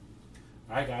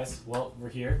Alright guys, well, we're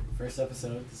here. First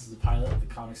episode. This is the pilot of the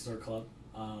Comic Store Club.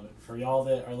 For y'all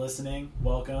that are listening,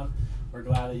 welcome. We're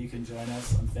glad that you can join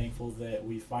us. I'm thankful that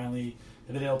we finally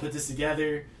have been able to put this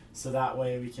together so that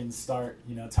way we can start,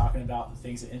 talking about the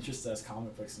things that interest us,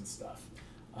 comic books and stuff.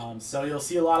 So you'll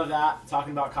see a lot of that,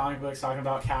 talking about comic books, talking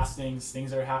about castings,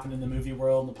 things that are happening in the movie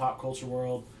world, in the pop culture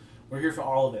world. We're here for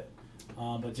all of it.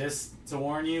 But just to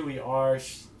warn you, we are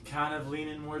kind of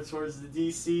leaning more towards the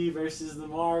DC versus the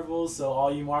Marvel. So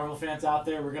all you Marvel fans out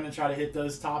there, we're going to try to hit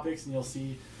those topics, and you'll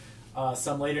see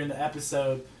some later in the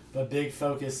episode. But big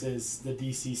focus is the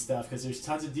DC stuff, because there's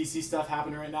tons of DC stuff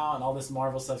happening right now, and all this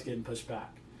Marvel stuff's getting pushed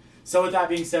back. So with that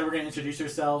being said, we're going to introduce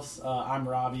ourselves. I'm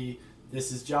Robbie.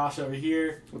 This is Josh over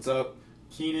here. What's up?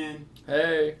 Keenan.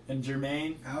 Hey. And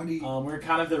Jermaine. Howdy. We're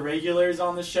kind of the regulars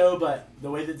on the show, but the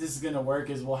way that this is going to work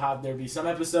is there be some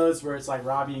episodes where it's like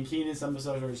Robbie and Keenan, some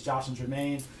episodes where it's Josh and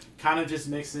Jermaine, kind of just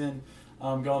mixing,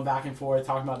 going back and forth,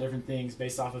 talking about different things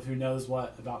based off of who knows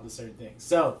what about the certain things.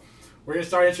 So we're going to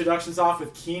start introductions off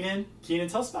with Keenan. Keenan,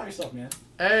 tell us about yourself, man.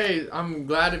 Hey, I'm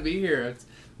glad to be here. I'm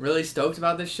really stoked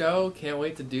about this show. Can't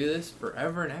wait to do this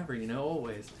forever and ever,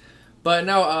 always. But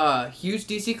no, huge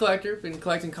DC collector. Been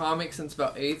collecting comics since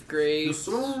about 8th grade. Yes,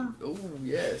 sir. Oh,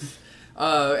 yes.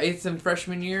 8th and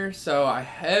freshman year, so I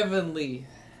heavily,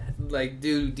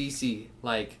 do DC.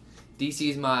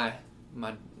 DC's my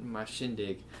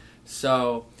shindig.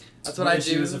 So, that's what I do.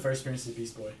 She was the first appearance of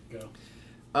Beast Boy.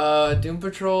 Go. Doom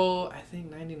Patrol, I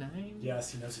think 99?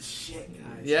 Yes, he knows his shit,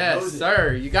 guys. Yes,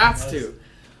 sir. You got to.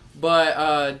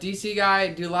 But DC guy,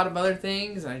 do a lot of other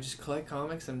things, and I just collect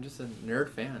comics. I'm just a nerd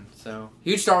fan. So,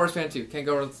 huge Star Wars fan, too. Can't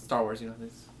go with Star Wars,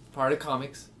 it's part of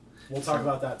comics. We'll talk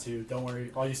about that, too. Don't worry.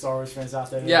 All you Star Wars fans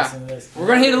out there that listen to this. We're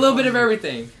going to hit a little bit of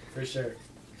everything. For sure.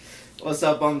 What's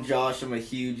up? I'm Josh. I'm a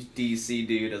huge DC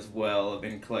dude as well. I've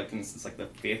been collecting since the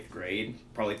 5th grade,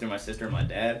 probably through my sister and my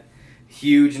dad.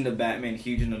 Huge into Batman,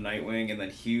 huge into Nightwing, and then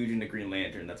huge into Green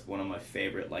Lantern. That's one of my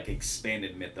favorite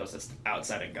expanded mythos that's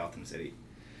outside of Gotham City.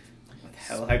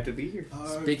 Hell hyped to be here.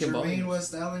 Speaking Jermaine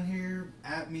West Allen here.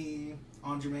 At me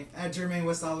on Jermaine. At Jermaine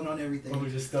West Allen on everything. Oh, we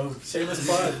just go shameless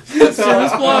plug. Shameless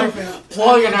plug.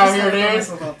 Plugging out here,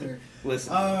 dude. Out there.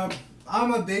 Listen.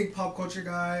 I'm a big pop culture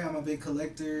guy. I'm a big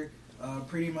collector.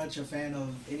 Pretty much a fan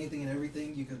of anything and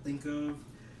everything you could think of.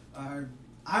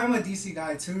 I'm a DC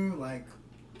guy too.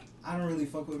 I don't really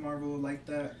fuck with Marvel like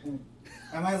that. Ooh.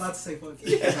 Am I allowed to say fuck?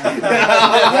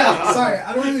 Yeah, sorry.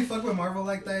 I don't really fuck with Marvel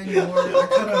like that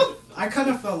anymore. I kind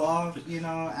of fell off,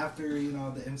 after,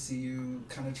 the MCU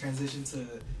kind of transitioned to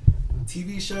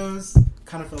TV shows.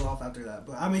 Kind of fell off after that.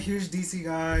 But I'm a huge DC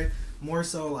guy. More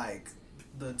so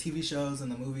the TV shows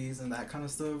and the movies and that kind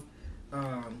of stuff.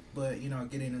 But,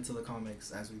 getting into the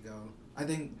comics as we go. I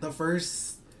think the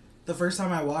first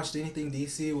time I watched anything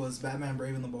DC was Batman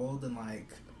Brave and the Bold, and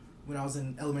when I was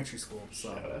in elementary school.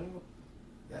 So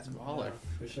that's baller.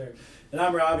 For sure. And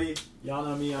I'm Robbie. Y'all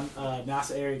know me. I'm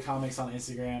NASA Area Comics on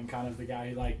Instagram. Kind of the guy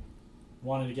who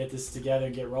wanted to get this together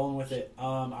and get rolling with it.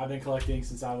 I've been collecting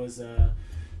since I was a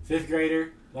 5th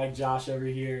grader, like Josh over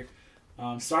here.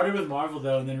 Started with Marvel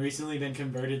though, and then recently been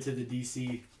converted to the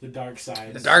DC, the dark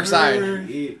side. The dark side.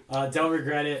 Don't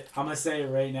regret it. I'm gonna say it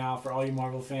right now for all you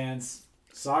Marvel fans.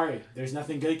 Sorry, there's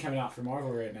nothing good coming out for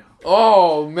Marvel right now.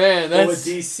 Oh, man, that's with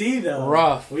DC, though,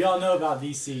 rough. We all know about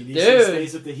DC. DC Dude.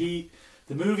 stays with the heat.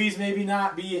 The movies maybe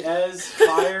not be as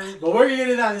fire, but we're going to get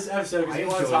into that in this episode because we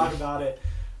want to talk about it.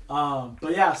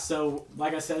 But yeah, so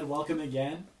like I said, welcome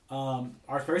again.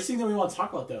 Our first thing that we want to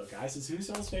talk about, though, guys, is who's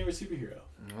y'all's favorite superhero?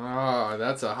 Oh,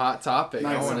 that's a hot topic,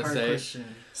 I want to say. Question.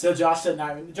 So Josh said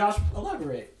Nightwing. Josh,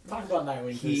 elaborate. Talk about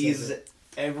Nightwing. He's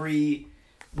every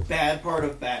bad part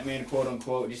of Batman, quote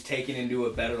unquote, just taken into a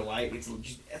better light. It's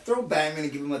just throw Batman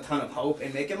and give him a ton of hope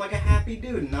and make him a happy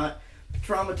dude, not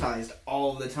traumatized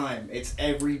all the time. It's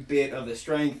every bit of the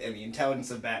strength and the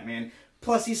intelligence of Batman.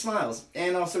 Plus he smiles,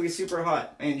 and also he's super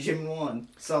hot. And Jim Wan,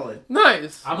 solid.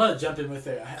 Nice. I'm gonna jump in with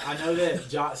it. I know that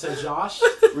Josh.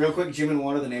 Real quick, Jim and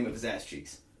Wan are the name of his ass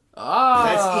cheeks. Ah,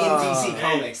 That's in DC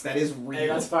Comics. That is real. Hey,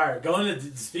 that's fire.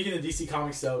 Speaking of DC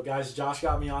Comics, though, guys, Josh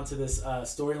got me onto this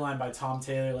storyline by Tom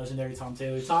Taylor, legendary Tom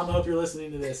Taylor. Tom, I hope you're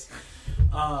listening to this.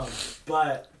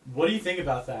 But what do you think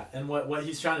about that and what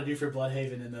he's trying to do for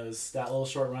Bloodhaven in that little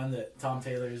short run that Tom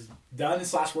Taylor's done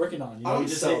 / working on? We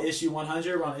just hit issue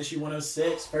 100. We're on issue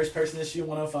 106. First person issue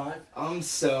 105. I'm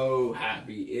so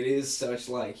happy. It is such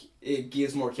it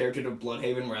gives more character to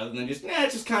Bloodhaven rather than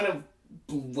just kind of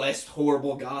blessed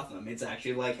horrible Gotham. It's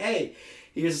actually hey,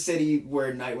 here's a city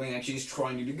where Nightwing actually is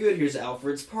trying to do good. Here's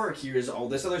Alfred's Park. Here's all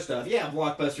this other stuff. Yeah,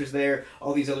 Blockbuster's there.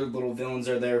 All these other little villains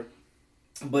are there.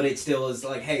 But it still is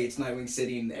like, hey, it's Nightwing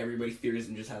City, and everybody fears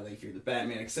him just how they fear the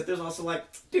Batman. Except there's also like,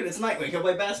 dude, it's Nightwing. He'll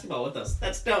play basketball with us.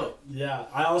 That's dope. Yeah,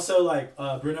 I also like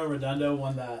Bruno Redondo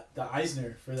won the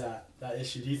Eisner for that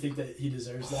issue. Do you think that he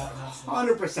deserves that?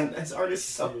 100%. This art is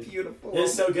so Dude. beautiful.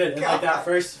 It's so good. And like that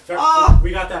first Ah!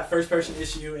 we got that first person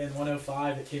issue in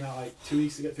 105. It came out like 3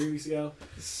 weeks ago.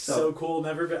 So cool.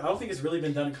 Never been. I don't think it's really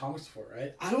been done in comics before,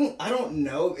 right? I don't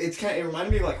know. It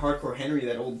reminded me of like Hardcore Henry,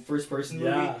 that old first person movie.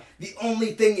 Yeah. The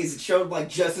only thing is it showed like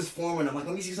Justice Foreman. I'm like,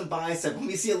 let me see some bicep. Let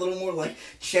me see a little more like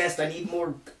chest. I need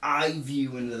more eye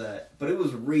view into that. But it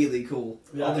was really cool.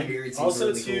 Yeah. All the beard scenes Also,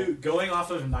 were really too, cool. going off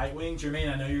of Nightwing,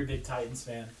 Jermaine, I know you're a big Titans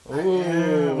fan.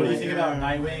 Ooh. What do you think about Yeah,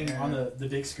 Nightwing yeah. on the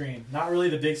big screen? Not really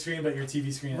the big screen, but your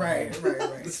TV screen. at Right, home.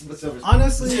 right. This was so-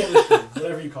 Honestly, Silver screen,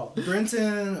 whatever you call it.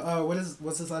 Brenton,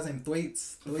 what's his last name?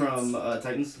 Thwaites? from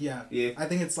Titans. Yeah. Yeah. I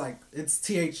think it's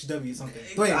THW something.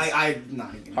 Thwaites. I'm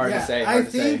not even. Hard to Yeah, say, I hard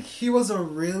to think say. he was a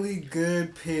really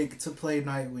good pick to play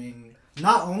Nightwing.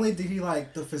 Not only did he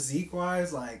like the physique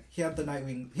wise, like he had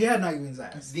Nightwing's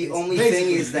ass. The only Basically.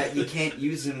 thing is that you can't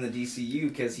use him in the DCU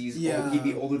because he'd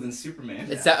be older than Superman.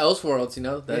 It's that Elseworlds, you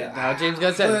know? Yeah. How James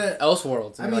Gunn said, But,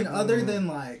 Elseworlds. I mean, other than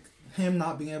like him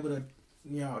not being able to,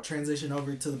 transition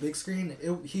over to the big screen,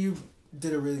 he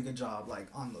did a really good job like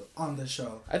on the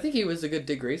show. I think he was a good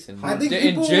Dick Grayson. I think in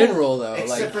people- general, though.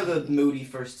 Except like, for the moody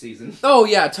first season. oh,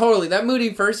 yeah, totally. That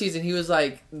moody first season, he was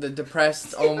like the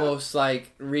depressed, almost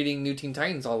like reading New Teen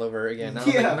Titans all over again. I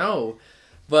was Yeah. like, no.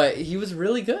 But he was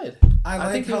really good. I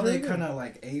like think he how was they really good. kind of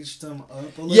like aged him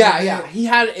up a little Yeah, bit. yeah. He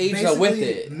had age up with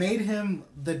Basically it. made him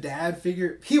the dad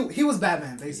figure. He was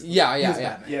Batman basically. Yeah, He yeah, was yeah.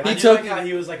 Batman. Yeah. I He do took- like how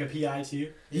he was like a PI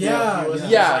too. Yeah, he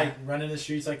wasn't yeah. just like running the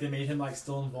streets. Like they made him like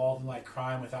still involved in like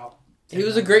crime without. He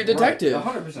was a great detective.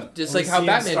 100%. Just When like we how see him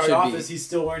Batman start should off be. as he's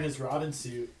still wearing his Robin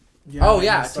suit. Oh, when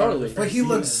yeah, he started totally. the But first he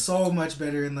looks season. so much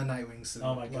better in the Nightwing suit.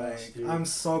 Oh my gosh, dude. I'm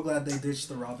so glad they ditched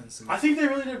the Robin suit. I think they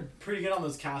really did pretty good on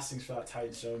those castings for that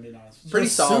Titan show. To be honest. Pretty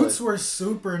the solid. suits were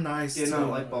super nice Yeah, too. not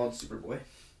like bald Superboy.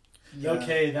 Yeah.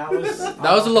 Okay, that was That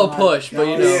was a little push, but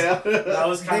you know. that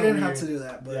was They kind of didn't weird. have to do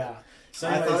that, but Yeah. So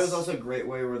I thought it anyways, was also a great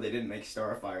way where they didn't make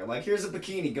Starfire. Like, here's a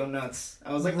bikini, go nuts.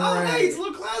 I was like, oh, Right. hey, it's a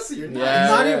little classier. Nice.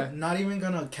 Yeah. not even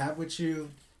gonna cap with you.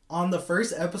 On the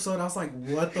first episode, I was like,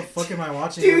 "What the fuck am I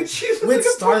watching?" Dude, she's with like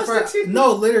a Starfire. prostitute.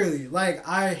 No, literally, like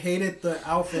I hated the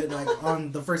outfit like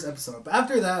on the first episode, but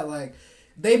after that, like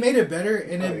they made it better,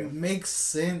 and Oh, it yeah. makes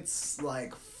sense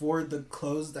like for the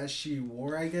clothes that she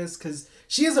wore, I guess, because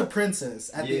she is a princess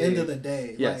at the Yeah. end of the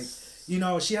day. Yes.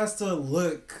 Like she has to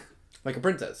look. Like a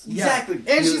princess. Exactly. And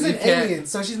You- she's you an can't- alien,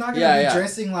 so she's not gonna Yeah, be yeah.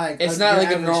 dressing like. It's not your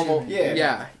like a average normal. human.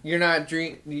 Yeah. You're not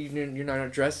you're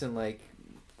not dressing like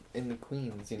in the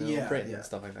Queens, you know, Yeah, Britain yeah. and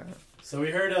stuff like that. So we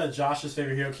heard Josh's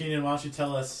favorite hero, Keenan. Why don't you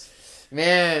tell us?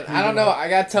 Man, I don't know. I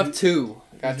got tough two.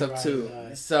 Got Who's your tough two. ride or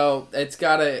die? So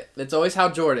it's always Hal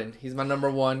Jordan. He's my number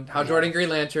one. Hal Jordan, Green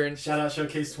Lantern. Shout out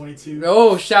Showcase 22.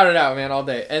 Oh, shout it out, man, all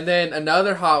day. And then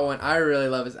another hot one I really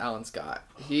love is Alan Scott.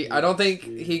 I don't think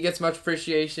he gets much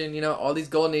appreciation. You know, all these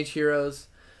Golden Age heroes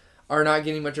are not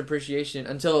getting much appreciation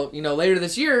until, later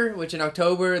this year, which in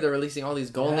October they're releasing all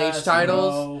these Golden Age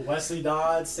titles. Wesley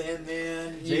Dodds,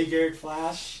 Sandman, Jay Garrick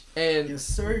Flash, And Yes,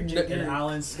 sir. No- Jake and Garrick.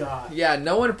 Alan Scott. yeah,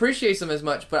 no one appreciates them as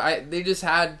much, but they just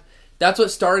had, that's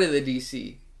what started the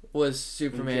DC, was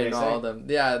Superman and all of them.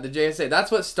 Yeah, the JSA.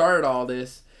 That's what started all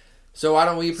this. So why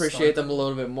don't we appreciate them a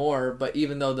little bit more? But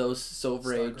even though those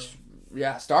Silver Stargirl. Age,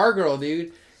 yeah, Stargirl,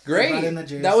 dude, great. Right in the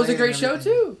JSA That was a and great show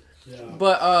everything. too. Yeah.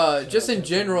 But just out in to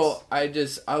general, I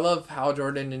love Hal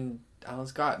Jordan and Alan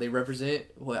Scott. They represent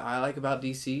what I like about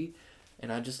DC,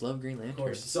 and I just love Green Lantern. Of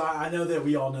course. So I know that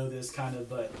we all know this kind of,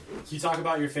 but can you talk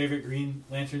about your favorite Green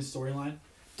Lantern storyline and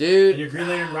Dude, your Green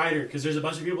Lantern writer? Because there's a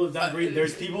bunch of people that done Green.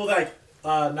 There's people like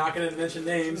not going to mention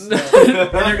names.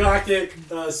 Intergalactic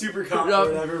Super Cop No,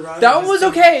 or whatever. Right? that one was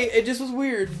okay. It just was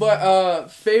weird. But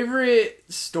favorite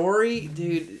story,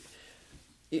 dude.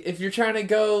 If you're trying to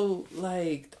go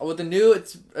like with the new,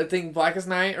 it's I think Blackest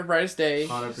Night or Brightest Day.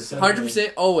 100%.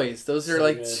 100% always. Those are So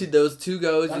like good. those two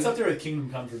goes. That's up there with Kingdom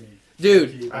Come for me.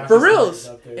 Dude, Low-key. for Blackest reals. Night is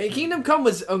up there And for Kingdom me. Come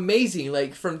was amazing.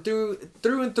 Like from through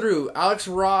and through. Alex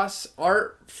Ross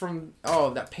art from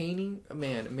that painting,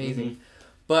 man, amazing.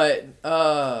 But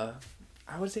I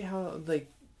would say how like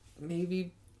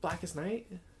maybe Blackest Night.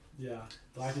 Yeah,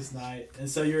 Blackest Night. And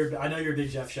so I know you're a big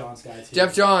Jeff Johns guy too.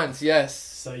 Jeff Johns, yes.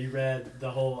 So you read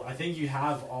the whole. I think you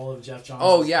have all of Jeff Johns.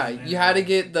 Oh yeah, you had to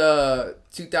get the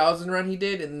 2000 run he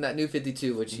did and that new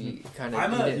 52, which he kind of.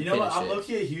 I'm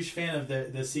low-key a huge fan of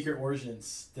the Secret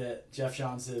Origins that Jeff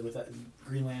Johns did with that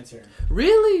Green Lantern.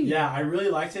 Really? Yeah, I really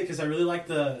liked it because I really liked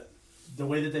the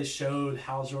way that they showed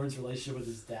Hal Jordan's relationship with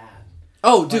his dad.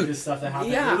 Oh, like, dude. the stuff that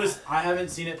happened. Yeah. I haven't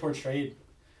seen it portrayed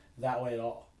that way at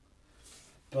all.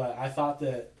 But I thought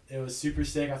that it was super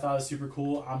sick. I thought it was super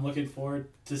cool. I'm looking forward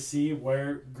to see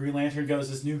where Green Lantern goes.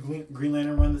 This new Green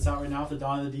Lantern one that's out right now, the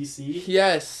Dawn of the DC.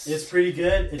 Yes. It's pretty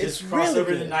good. It It's just crossed really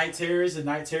over the good. Night Terrors. And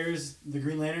Night Terrors, the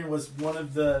Green Lantern was one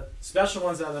of the special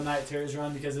ones out of the Night Terrors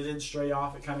run because it didn't stray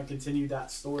off. It kind of continued that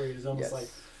story. It was almost Yes. like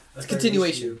a third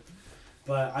continuation. issue.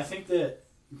 But I think that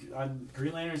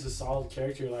Green Lantern is a solid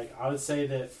character. Like, I would say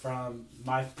that from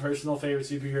my personal favorite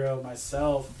superhero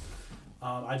myself,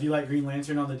 I do like Green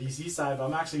Lantern on the DC side, but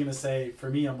I'm actually going to say, for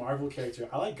me, a Marvel character,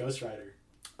 I like Ghost Rider.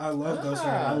 I love Ghost Ah.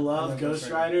 Rider. I love Ghost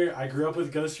Rider. I grew up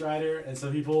with Ghost Rider, and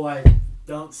some people, like,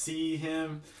 don't see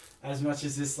him as much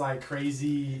as this, like,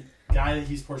 crazy guy that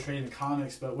he's portrayed in the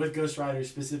comics, but with Ghost Rider,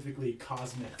 specifically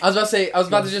Cosmic. I was about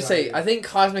to Ghost just say, Rider. I think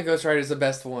Cosmic Ghost Rider is the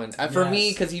best one. For me,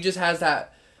 Yes. because he just has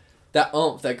that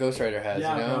oomph that Ghost Rider has,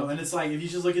 Yeah, you know? bro, and it's like, if you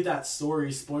just look at that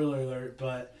story, spoiler alert,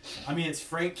 but, I mean, it's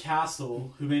Frank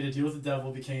Castle, who made a deal with the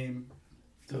devil, became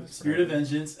the Ghost Spirit of Rider.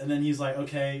 Vengeance, and then he's like,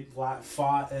 okay,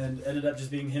 fought, and ended up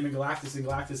just being him and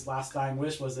Galactus' last dying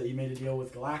wish was that he made a deal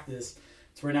with Galactus,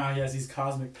 to where now he has these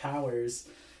cosmic powers,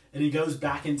 and he goes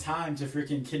back in time to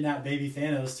freaking kidnap baby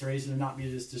Thanos to raise him to not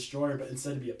be this destroyer, but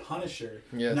instead to be a Punisher.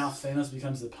 Yes. Now Thanos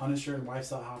becomes the Punisher and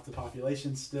wipes out half the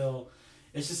population still.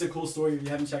 It's just a cool story. If you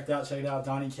haven't checked out, check it out.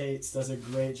 Donnie Cates does a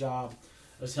great job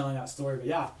of telling that story. But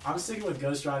yeah, I'm sticking with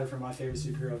Ghost Rider for my favorite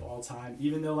superhero of all time.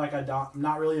 Even though I'm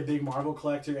not really a big Marvel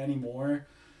collector anymore,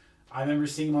 I remember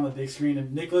seeing him on the big screen.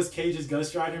 And Nicolas Cage's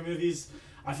Ghost Rider movies,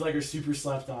 I feel like are super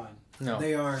slept on. No.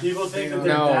 They are. People think They that are.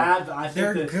 they're No. bad, but I think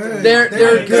They're that good. They're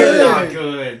They're good. not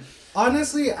good.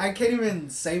 Honestly, I can't even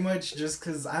say much just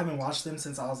because I haven't watched them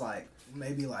since I was like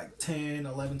maybe like 10,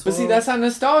 11, 12. But see, that's how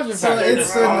nostalgia So factor.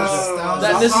 it's a nostalgia.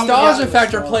 that I'm nostalgia yeah,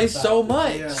 factor nostalgia plays factor. so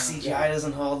much. Yeah. CGI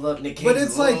doesn't hold up. Nick Cage. But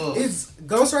it's like ugh. it's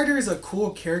Ghost Rider is a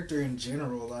cool character in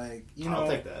general. Like I'll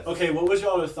take that. Okay, what would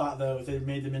y'all have thought though if they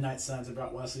made the Midnight Suns and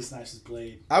brought Wesley Snipes'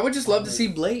 Blade? I would just love to see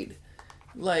Blade.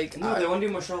 Like, No, they want to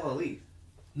do Marshall Ali.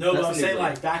 No, but That's I'm the saying new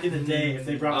like back in the day, if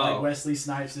they brought Oh. like Wesley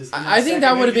Snipes' I think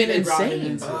that would've been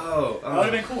insane. That Oh, would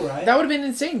have been cool, right? that would have been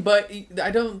insane, but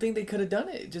I don't think they could have done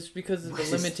it just because of the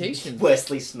limitations.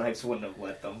 Wesley Snipes wouldn't have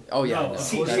let them. Oh, yeah. No, no. of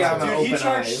CGI course on not. the Dude, he open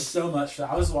charged eyes. so much for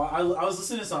that. I was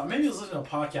listening to something. Maybe I was listening to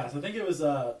a podcast. I think it was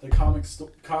the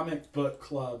comic book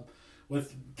club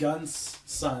with Gun's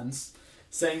Sons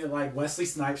saying that like Wesley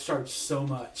Snipes charged so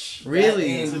much.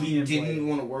 Really? To And be he in didn't Blade.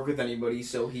 want to work with anybody,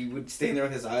 so he would stand there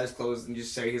with his eyes closed and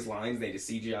just say his lines. They just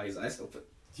CGI his eyes open.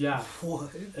 Yeah.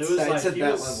 what? It was It's like at he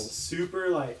that was level. super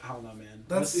like I don't know, man.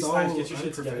 That's Wesley so Snipes, get your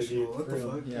shit together, unprofessional. dude. What For the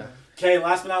real. fuck? Yeah. Okay,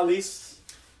 last but not least,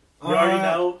 we already Uh,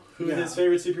 know who yeah. his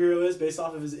favorite superhero is based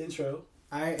off of his intro.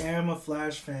 I am a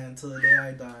Flash fan till the day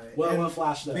I die. Well, And what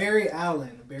Flash though? Barry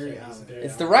Allen. Barry Okay, he's Allen. Barry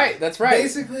It's Allen. the right. That's right.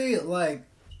 Basically, like,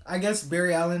 I guess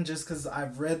Barry Allen, just because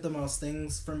I've read the most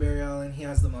things from Barry Allen, he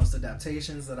has the most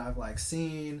adaptations that I've, like,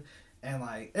 seen. And,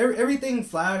 like, everything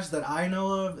Flash that I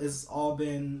know of has all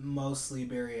been mostly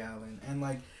Barry Allen. And,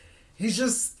 like, he's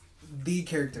just the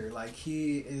character. Like,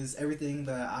 he is everything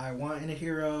that I want in a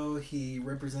hero. He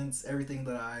represents everything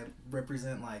that I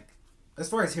represent, like, as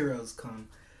far as heroes come.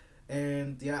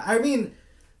 And, yeah, I mean,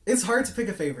 it's hard to pick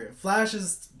a favorite. Flash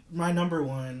is my number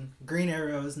one. Green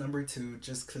Arrow is number two,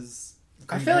 just because.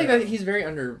 I feel like that he's very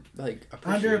appreciated.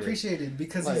 underappreciated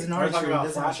because he's an We're archer. talking He about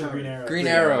doesn't Flash have or Green power. Arrow. Green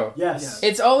Arrow. Yes. Yeah.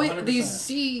 It's always 100%. these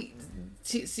C,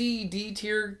 D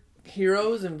tier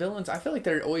heroes and villains. I feel like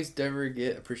they always never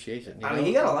get appreciation. You know? I mean,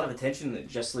 he got a lot of attention at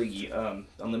Just League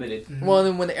Unlimited. Mhm. Well,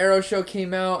 then when the Arrow show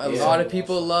came out, a Yeah. lot of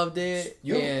people loved it.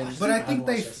 You- And But I I think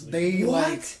watched this. they What? like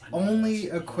I never only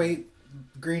watched it. equate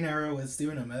Green Arrow with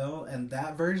Stephen Amell and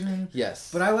that version. yes.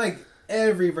 But I like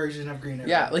every version of Green Arrow.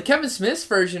 Yeah, like Kevin Smith's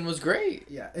version was great.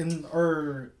 Yeah,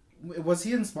 or was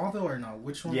he in Smallville or no?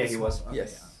 Which one? Yeah, he was. Smallville?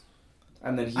 Yes.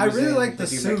 And then he I was really in like the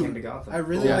dude that came suit. to Gotham. I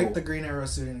really Yeah. like the Green Arrow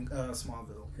suit in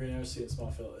Smallville. Green Arrow suit in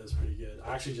Smallville is pretty good.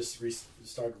 I actually just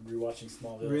started rewatching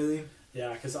Smallville. Really?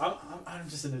 Yeah, because I'm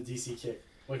just in a DC kick.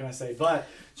 What can I say? But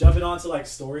jumping on to like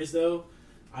stories though,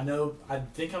 I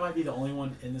think I might be the only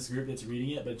one in this group that's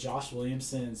reading it. But Josh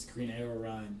Williamson's Green Arrow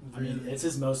run. I mean, Really? it's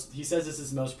his most. He says it's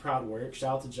his most proud work.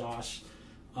 Shout out to Josh.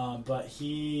 But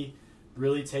he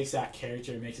really takes that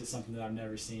character and makes it something that I've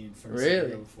never seen from a Really?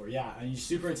 superhero before. Yeah, I mean,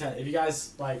 super intense. If you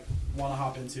guys like want to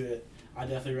hop into it, I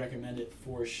definitely recommend it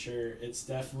for sure. It's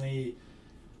definitely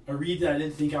a read that I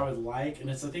didn't think I would like, and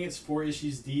I think it's 4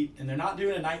 issues deep, and they're not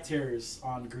doing a Night Terrors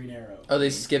on Green Arrow. Oh, they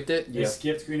skipped it? They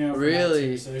skipped Green Arrow. For Really? Night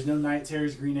Terrors, so there's no Night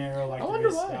Terrors Green Arrow like I there wonder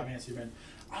is why. Batman Superman.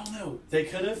 I don't know. They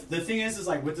could have. The thing is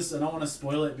like with this, I don't want to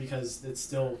spoil it because it's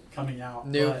still coming out.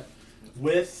 New. But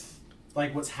with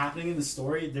like what's happening in the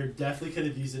story, there definitely could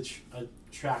have used a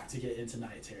track to get into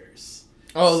Night Terrors.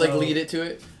 Oh, like So- lead it to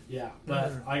it. Yeah,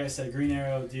 but like I said, Green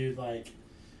Arrow, dude, like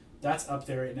that's up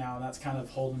there right now, and that's kind of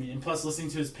holding me. And plus, listening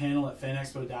to his panel at Fan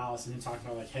Expo Dallas, and him talking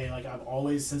about like, hey, like I've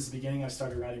always since the beginning I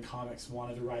started writing comics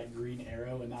wanted to write Green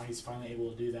Arrow, and now he's finally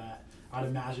able to do that. I'd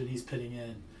imagine he's putting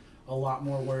in a lot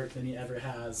more work than he ever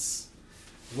has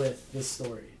with this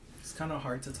story. It's kind of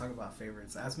hard to talk about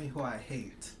favorites. Ask me who I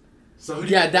hate. So who do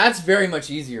Yeah, that's very much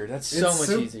easier. That's so It's much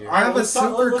sup- easier. I have a Let's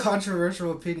talk- super let's-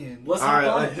 controversial opinion. let's All hop right,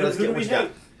 on let's it. Who get do what we you got.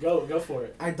 hate? Go for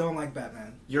it. I don't like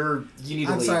Batman. You need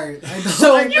to I'm leave. sorry. I don't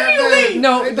So- like Batman.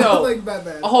 No, I no. don't like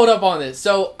Batman. I'll hold up on this.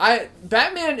 So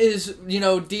Batman is,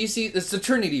 DC, it's the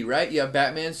Trinity, right? You have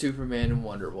Batman, Superman, and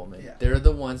Wonder Woman. Yeah. They're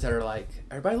the ones that are like,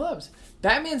 everybody loves.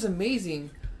 Batman's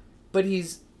amazing, but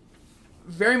he's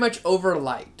very much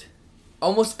overliked.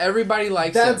 Almost everybody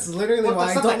likes That's him. literally Well, why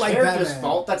that's I not don't the like character's Batman.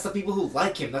 fault. That's the people who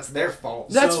like him. That's their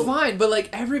fault. That's So- fine, but like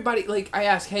everybody, like I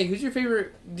ask, hey, who's your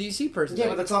favorite DC person? Yeah,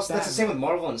 Like, but that's the same with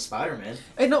Marvel and Spider-Man.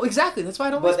 no, exactly. That's why I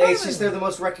don't But like it's just they're Spider-Man. the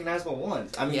most recognizable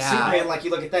ones. I mean, Yeah. Superman, like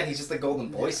you look at that, he's just the Golden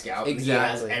Boy Scout. and he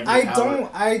has Exactly. every power.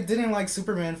 I didn't like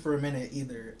Superman for a minute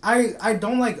either. I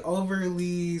don't like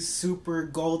overly super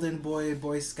golden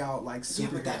boy scout like Yeah,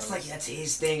 super. but that's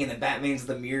his thing, and then Batman's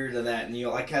the mirror to that, and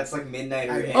like that's like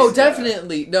Midnighter. Oh,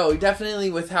 definitely. No,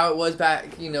 definitely with how it was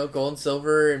back, gold and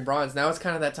silver and bronze. Now it's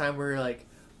kind of that time where you're like,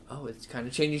 oh, it's kind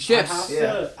of changing shifts.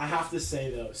 I have to say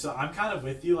though, so I'm kind of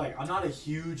with you. Like, I'm not a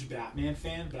huge Batman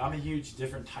fan, but I'm a huge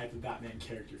different type of Batman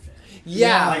character fan.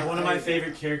 Yeah. Like one of my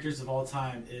favorite characters of all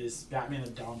time is Batman of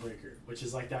Dawnbreaker, which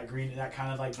is like that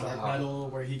kind of like dark metal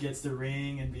where he gets the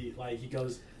ring and he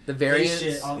goes The variants.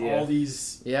 shit on yeah. all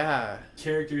these Yeah.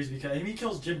 characters because he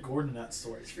kills Jim Gordon in that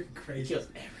story. It's freaking crazy. He kills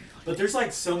everybody. But there's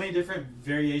like so many different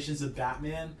variations of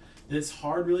Batman that it's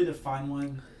hard really to find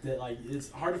one that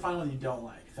it's hard to find one you don't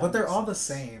like. if that But they're makes all the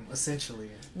sense. same essentially.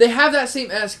 They have that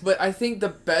same esque, but I think the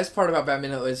best part about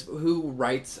Batman though is who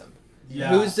writes them. Yeah.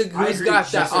 Who's I got agree. that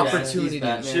Chip opportunity?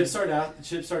 Batman. Chip started out.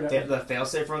 The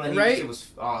failsafe run that he Right? did was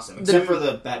awesome, except for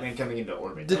the Batman coming into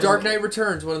orbit. The Dark Knight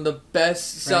Returns, one of the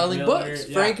best-selling Miller, books.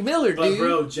 yeah. Frank Miller, But dude.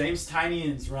 bro, James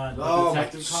Tynion's run with Oh,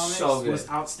 Detective Comics so good. was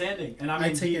outstanding, and I I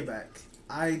mean, take it back.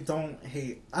 I don't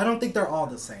think they're all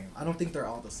the same. I don't think they're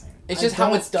all the same. It's I just how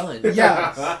don't- it's done.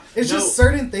 Yeah, it's No. just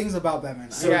certain things about Batman.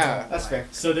 I So- Yeah, don't That's like. fair.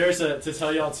 So there's to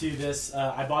tell y'all too. This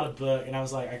I bought a book and I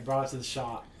was like I brought it to the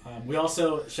shop. We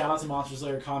also shout out to Monster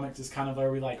Slayer Comics is kind of where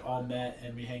we like all met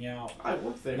and we hang out. I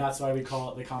work there. And that's why we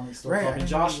call it the comic store Right, club. I And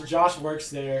remember. Josh works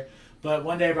there. But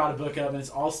one day I brought a book up and it's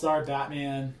All Star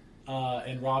Batman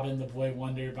and Robin the Boy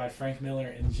Wonder by Frank Miller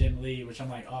and Jim Lee, which I'm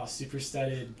like, oh, super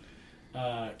studded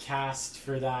cast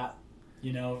for that.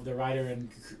 The writer and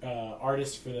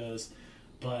artist for those.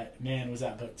 But man, was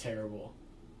that book terrible.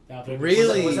 That book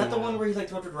Really? Was that the one where he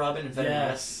tortured Robin and fed him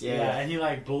rats? Yes. Yeah. And he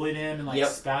bullied him and Yep.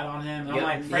 spat on him. And Yep. I'm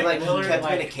like, he Frank Miller, he kept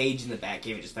him in a like, cage in the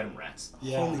Batcave and just fed him rats.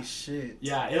 yeah. Holy shit.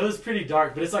 Yeah, it was pretty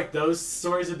dark, but it's like those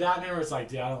stories of Batman where it's like,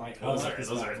 dude, I don't like this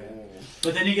Batman.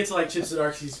 But then you get to Chip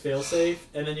Zdarsky's Failsafe,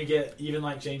 and then you get even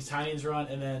James Tynion's run,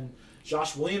 and then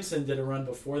Josh Williamson did a run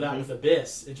before that with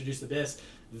Abyss, introduced Abyss.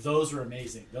 Those were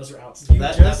amazing. Those were outstanding.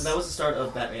 That just- was the start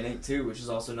of Batman Inc. too, which is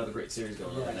also another great series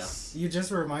going on right now. Yes. You just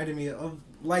reminded me of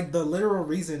the literal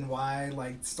reason why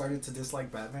I started to dislike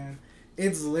Batman.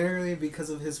 It's literally because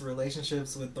of his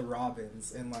relationships with the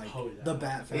Robins and Oh, yeah. the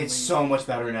Bat family. It's so much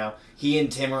better now. He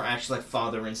and Tim are actually like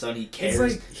father and son. He cares.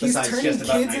 It's like he's besides turning just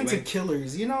about kids into Nightwing.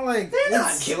 killers. They're not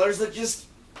it's- killers. They're just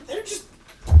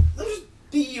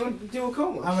beat you into a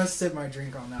coma. I'm gonna sip my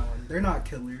drink on that one. They're not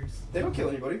killers. They don't kill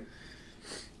anybody.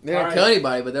 They don't Alright. kill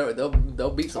anybody, but they'll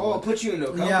beat Oh, someone. I'll put you into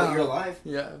a coma, Yeah. but you're alive.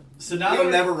 Yeah. So now You'll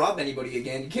that, never rob anybody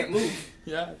again. You can't move.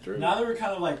 Yeah, true. now that we're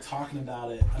kind of talking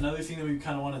about it, another thing that we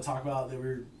kind of want to talk about that we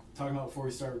were talking about before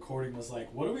we started recording was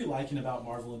what are we liking about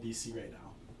Marvel and DC right now?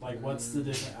 What's the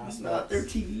different It's aspects? not their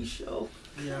TV show.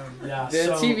 Yeah. Yeah, The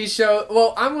so, TV show.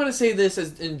 Well, I'm gonna say this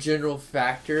as in general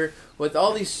factor with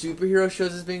all these superhero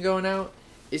shows that's been going out.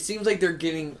 It seems like they're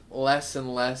getting less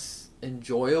and less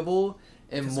enjoyable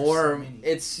and 'Cause there's more. so many.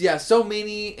 It's so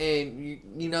many,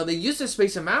 and they used to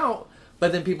space them out,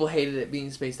 but then people hated it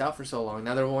being spaced out for so long.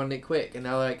 Now they're wanting it quick, and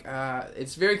now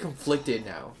it's very conflicted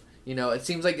now. It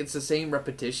seems like it's the same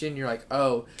repetition. You're like,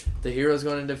 oh, the hero's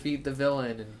going to defeat the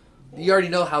villain, and you already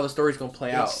know how the story's going to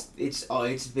play out.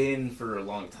 It's been for a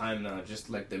long time now.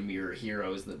 Just the mirror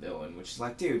hero is the villain, which is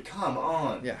dude, come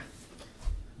on. Yeah.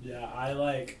 yeah,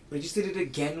 I They just did it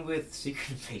again with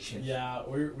Secret Invasion. Yeah,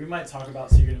 we might talk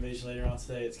about Secret Invasion later on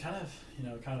today. It's kind of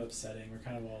kind of upsetting. We're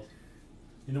kind of all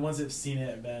the ones that have seen it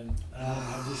have been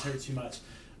I've just heard too much.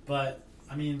 But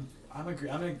I mean, I'm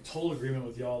in total agreement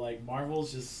with y'all. Like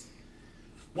Marvel's just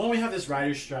one. We have this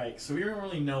writer's strike, so we don't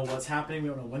really know what's happening. We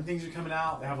don't know when things are coming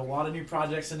out. They have a lot of new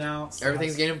projects announced.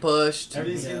 Everything's getting pushed.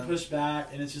 Everything's getting pushed back,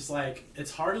 and it's just like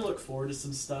it's hard to look forward to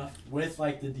some stuff with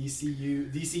like the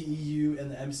DCEU,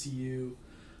 and the MCU.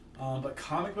 But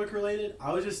comic book related,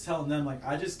 I was just telling them like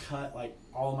I just cut like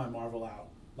all of my Marvel out.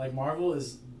 Like Marvel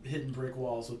is hitting brick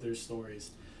walls with their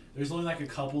stories. There's only like a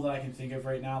couple that I can think of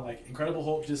right now. Like Incredible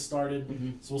Hulk just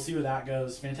started, so we'll see where that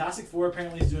goes. Fantastic Four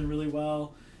apparently is doing really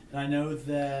well, and I know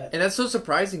that. And that's so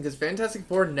surprising because Fantastic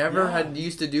Four never had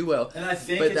used to do well. And I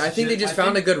think, they just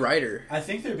found a good writer. I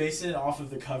think they're basing it off of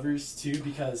the covers too,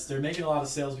 because they're making a lot of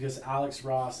sales because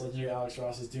legendary Alex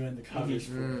Ross, is doing the covers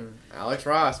for it. Alex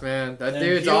Ross, man, that and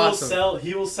dude's awesome.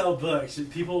 He will sell books.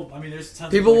 People, I mean, there's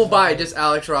tons. People of will buy just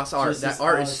Alex Ross art. Just that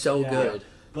art Alex, is so good.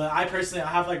 But I personally, I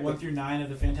have like 1 through 9 of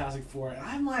the Fantastic Four, and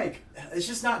I'm like, it's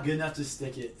just not good enough to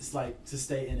stick it. It's like to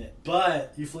stay in it.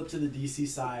 But you flip to the DC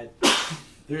side,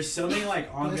 there's so many like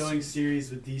ongoing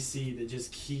series with DC that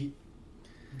just keep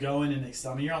going and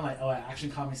I mean, you're on like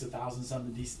Action Comics 1000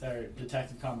 something, or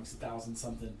Detective Comics 1000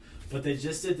 something. But they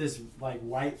just did this like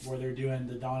wipe where they're doing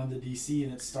the Dawn of the DC,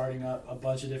 and it's starting up a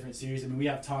bunch of different series. I mean, we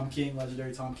have Tom King,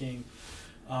 legendary Tom King.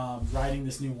 Writing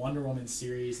this new Wonder Woman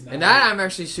series. And that I'm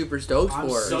actually super stoked for. I'm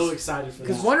so excited for that.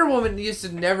 Because Wonder Woman used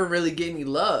to never really get any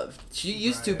love. She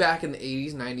used to back in the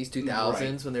 80s, 90s,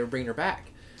 2000s when they were bringing her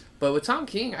back. But with Tom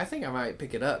King, I think I might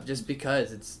pick it up just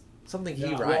because it's something he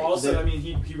writes. Well, also, I mean,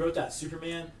 he wrote that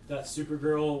Superman, that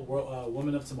Supergirl,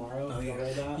 Woman of Tomorrow. Have you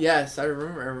read that? Yes, I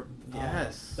remember.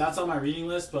 Yes. That's on my reading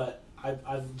list, but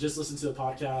I've just listened to the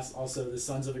podcast, also the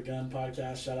Sons of a Gun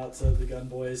podcast. Shout out to the Gun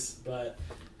Boys. But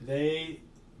they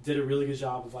did a really good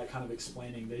job of like kind of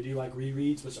explaining. They do like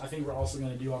rereads, which I think we're also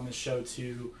going to do on this show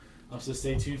too. So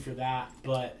stay tuned for that.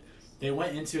 But they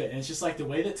went into it, and it's just like the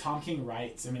way that Tom King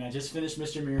writes. I mean, I just finished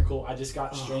Mr. Miracle. I just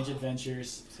got Strange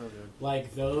Adventures. So good.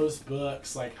 Like those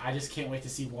books, like I just can't wait to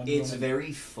see Wonder Woman. It's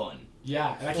very fun.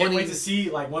 Yeah, and I can't wait to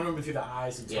see like Wonder Woman through the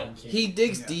eyes of Tom King. He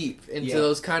digs deep into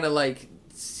those kind of like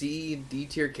C, D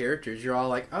tier characters. You're all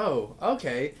like, oh,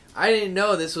 okay. I didn't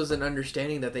know this was an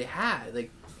understanding that they had.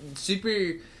 Like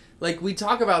super. Like, we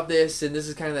talk about this, and this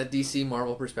is kind of that DC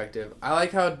Marvel perspective. I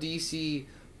like how DC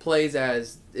plays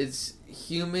as it's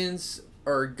humans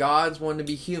or gods wanting to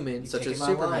be human, such as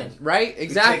Superman. Right?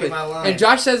 Exactly. And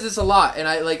Josh says this a lot, and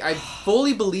I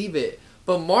fully believe it.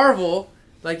 But Marvel,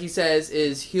 like he says,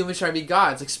 is humans trying to be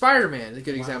gods. Like Spider-Man is a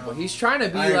good example. He's trying to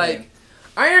be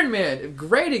Iron Man.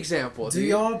 Great example. Do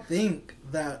y'all think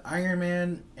that Iron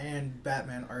Man and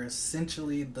Batman are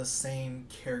essentially the same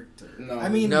character? No. I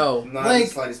mean, no. Not like, the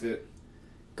slightest bit.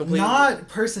 Completely. Not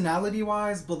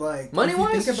personality-wise, but like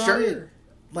money-wise, think about sure. it,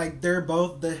 like they're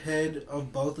both the head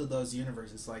of both of those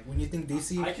universes. Like when you think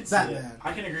DC, I can Batman. see it.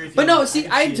 I can agree with you. But no, see,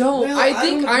 I don't. Well, I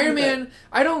think I don't Iron Man.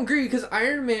 I don't agree because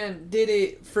Iron Man did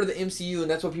it for the MCU,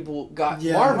 and that's what people got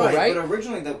Marvel, right? But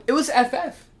originally, it was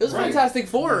FF. It was Fantastic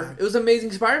Four. Yeah. It was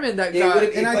Amazing Spider-Man that got.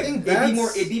 And I think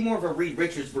it'd be more of a Reed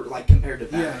Richards like compared to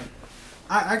Batman. Yeah.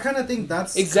 I kind of think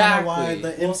that's exactly why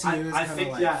the MCU is kind of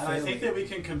like and I think that we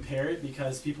can compare it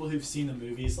because people who've seen the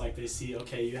movies, like they see,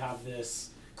 okay, you have this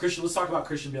Christian. Let's talk about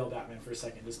Christian Bale Batman for a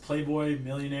second. This playboy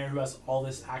millionaire who has all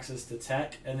this access to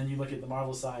tech, and then you look at the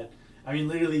Marvel side. I mean,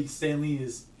 literally, Stan Lee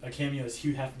is a cameo as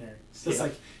Hugh Hefner. It's just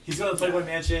like he's going to the Playboy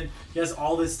Mansion. He has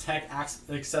all this tech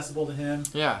accessible to him.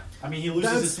 Yeah. I mean, he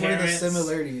loses his parents. The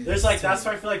similarity. There's like that's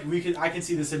why I feel like I can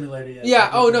see the similarity.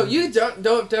 Yeah. Oh no, you don't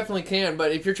definitely can.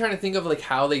 But if you're trying to think of like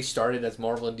how they started as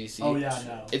Marvel and DC,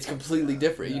 it's completely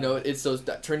different. Yeah. You know, it's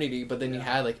that Trinity. But then you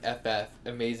had like FF,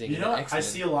 Amazing. You know, X-Men. I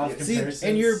see a lot of comparisons.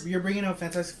 And you're bringing up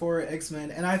Fantastic Four, X-Men,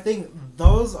 and I think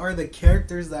those are the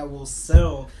characters that will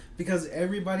sell because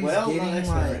everybody's getting not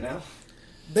X-Men like right now.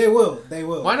 They will.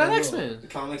 Why not X-Men? The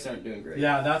comics aren't doing great.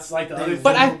 Yeah, that's like the other thing.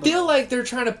 But I feel like they're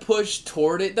trying to push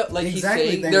toward it. Like he's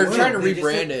saying, they're trying to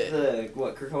rebrand it. The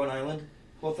Krakoan Island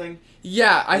whole thing?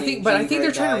 Yeah, I think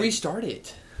they're trying to restart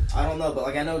it. I don't know, but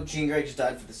like I know Jean Grey just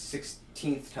died for the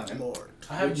 16th time. Lord.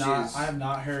 I have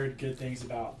not heard good things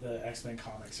about the X-Men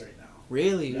comics right now.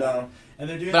 Really? No. And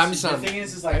they're doing. But I'm just the thing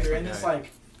is like they're in this like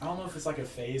I don't know if it's like a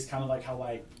phase, kind of like how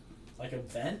like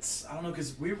events. I don't know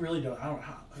because we really don't. I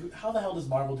don't how the hell does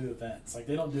Marvel do events? Like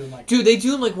they don't do them like. Dude, they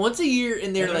do them like once a year,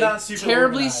 and they're like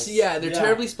terribly. Organized. Yeah, they're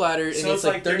terribly splattered, so and it's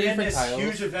like 30 they're different in this titles.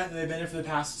 huge event that they've been in for the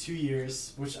past 2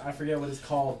 years, which I forget what it's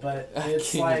called, but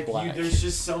it's like there's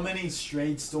just so many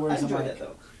strayed stories. I enjoy like, that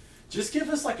though. Just give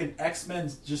us like an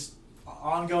X-Men just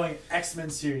ongoing X-Men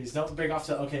series. Don't break off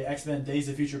to X-Men Days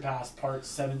of Future Past Part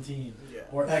 17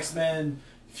 or X-Men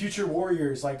Future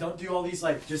Warriors. Like, don't do all these,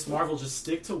 like, just Marvel. Just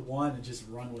stick to one and just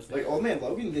run with it. Like, Old Man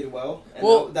Logan did well. And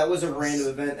Well- that was a random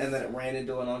event, and then it ran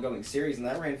into an ongoing series, and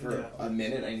that ran for Yeah. a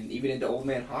minute, and even into Old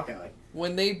Man Hawkeye.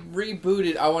 When they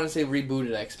rebooted, I want to say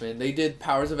rebooted X-Men, they did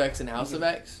Powers of X and House of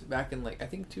X back in, like, I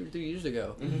think 2 or 3 years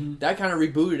ago. Mhm. That kind of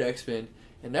rebooted X-Men,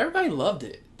 and everybody loved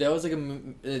it. That was like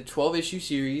a 12-issue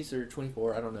series, or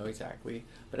 24, I don't know exactly.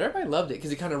 But everybody loved it,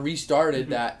 because it kind of restarted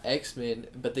that X-Men,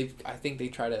 but I think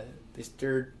they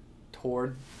steered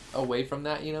toward away from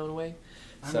that, in a way.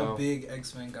 I'm So- a big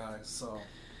X-Men guy, so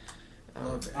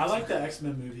love it. I like the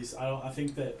X-Men movies. I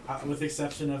think that, with the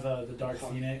exception of the Dark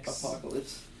Phoenix,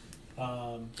 Apocalypse.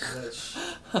 which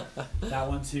that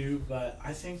one too. But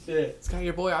I think that It's got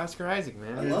your boy Oscar Isaac,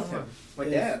 man. I love him. My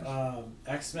if, dad.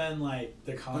 X-Men, like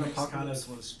the But comics, kind Apocalypse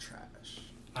of. was trash.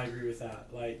 I agree with that.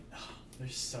 Like,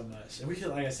 there's so much, and we could,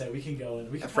 like I said, we can go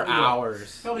and we can For probably do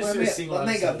hours. Probably Well, do a single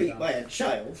they episode got beat about by it. a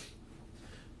child.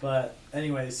 But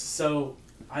anyways, so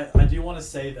I do want to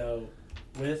say though,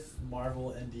 with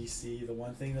Marvel and DC, the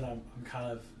one thing that I'm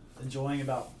kind of enjoying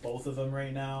about both of them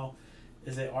right now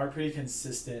is they are pretty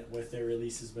consistent with their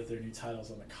releases with their new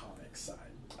titles on the comic side.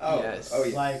 Oh, Yes. oh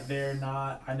yeah. Like, they're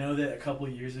not. I know that a couple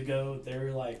of years ago they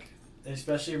were like,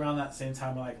 especially around that same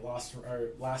time, like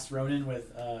Last Ronin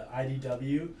with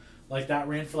IDW. Like, that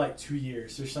ran for like 2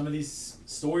 years. There's some of these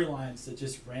storylines that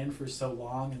just ran for so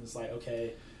long, and it's like,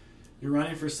 okay, you're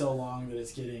running for so long that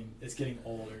it's getting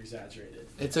old or exaggerated.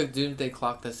 It took Doomsday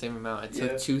Clock the same amount. It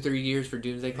took Yeah. 2-3 years for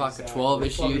Doomsday Clock, Exactly. a 12 12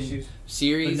 issue issues. But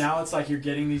series. now it's like you're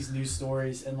getting these new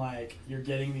stories, and like you're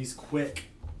getting these quick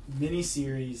mini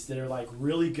series that are like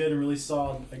really good and really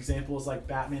solid. Examples like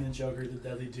Batman and Joker, the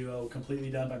Deadly Duo, completely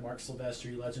done by Mark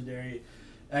Silvestri, legendary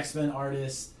X-Men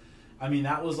artist. I mean,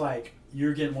 that was like,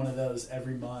 you're getting one of those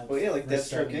every month. Well, yeah, like for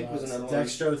Deathstroke 7 Inc. was months. another one.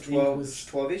 Deathstroke Inc. 12, was,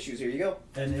 12 issues. Here you go.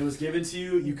 and it was given to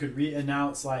you. You could read, and now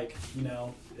it's like,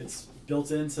 it's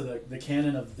built into the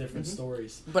canon of the different Mhm.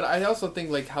 stories. But I also think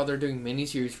like how they're doing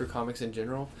miniseries for comics in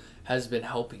general has been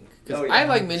helping. Because Oh, yeah, I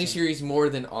like 100%. miniseries more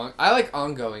than I like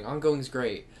ongoing. Ongoing's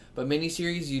great. But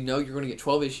miniseries, you're going to get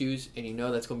 12 issues, and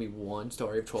that's going to be one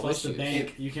story of 12 Plus issues. the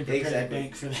bank, you can prepare Exactly. the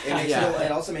bank for that. It, makes Yeah. it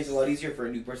also makes it a lot easier for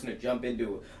a new person to jump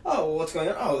into, oh, well, what's going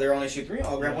on? Oh, they're on issue 3.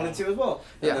 I'll grab 1 and 2 as well.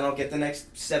 And Yeah. then I'll get the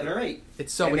next 7 or 8.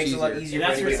 It's so it much makes easier. it a lot easier And for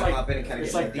that's where anybody it's to like, hop in and kind of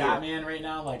it's get an like idea. Batman right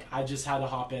now. Like, I just had to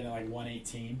hop in at like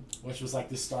 118, which was like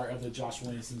the start of the Josh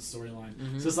Williamson storyline.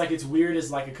 Mhm. So it's like, it's weird as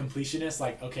like a completionist.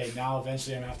 Like, okay, now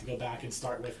eventually I'm gonna have to go back and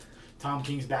start with Tom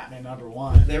King's Batman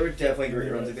 #1. There were definitely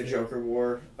great runs like the Joker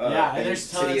War. Yeah, and there's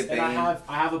City tons, of and Bane.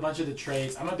 I have a bunch of the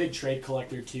trades. I'm a big trade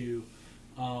collector too.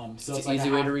 So It's it's an like easy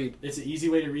way to read. It's an easy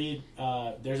way to read.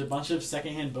 There's a bunch of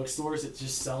secondhand bookstores that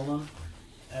just sell them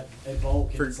at bulk.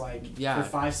 And For- it's like yeah. for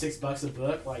 $5-6 a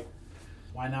book. Like,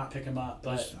 why not pick them up?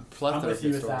 But There's I'm plethora with of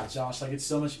you good with that, stories. Josh. Like, it's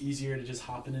so much easier to just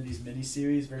hop into these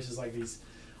miniseries versus like these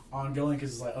ongoing,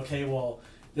 because it's like, okay, well,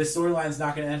 this storyline's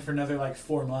not going to end for another like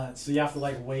 4 months, so you have to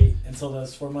like wait until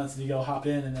those 4 months and you go hop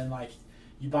in, and then like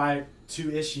you buy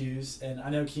 2 issues. And I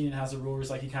know Keenan has a rule where it's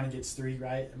like he kind of gets 3,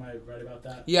 right? Am I right about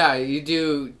that? Yeah, you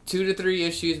do 2 to 3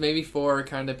 issues, maybe 4,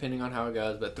 kind of depending on how it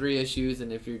goes, but 3 issues,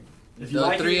 and if If you those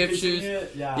like 3 it, you issues, continue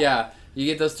it, yeah. yeah, you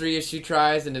get those 3 issue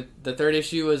tries, and if the 3rd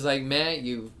issue was like, man,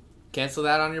 you cancel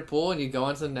that on your pool and you go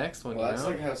on to the next one. Well, you that's know?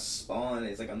 like how Spawn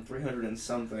is like on 300 and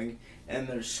something. And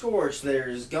there's Scorch,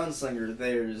 there's Gunslinger,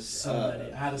 there's So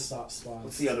many. I had to stop Spawn.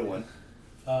 what's the other one?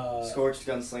 Scorched,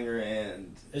 Gunslinger,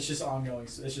 and It's just ongoing.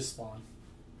 It's just Spawn.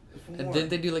 And didn't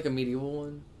they do like a medieval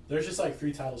one? There's just like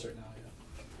 3 titles right now.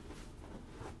 Yeah.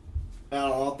 I don't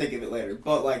know, I'll think of it later.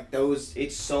 But like those,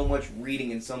 it's so much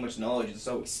reading and so much knowledge. It's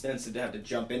so expensive to have to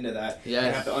jump into that. Yes.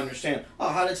 And have to understand. Oh,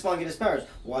 how did Spawn get his powers?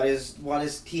 Why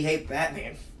does he hate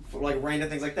Batman? For like random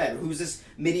things like that. Who's this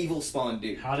medieval Spawn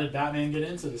dude? How did Batman get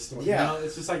into the story? Yeah. You know,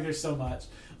 it's just like there's so much.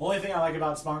 Only thing I like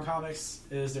about Spawn comics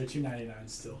is they're $2.99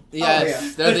 still. Yes,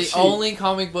 yeah. they're the Cheap. only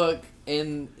comic book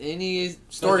in any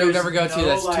store But you'll there's ever go to no,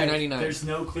 that's like, $2.99. There's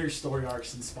no clear story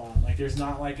arcs in Spawn. Like, there's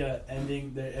not like a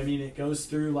ending. I mean, it goes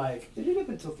through like, They did up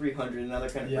until 300, and now they're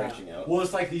kind of yeah. branching out. Well,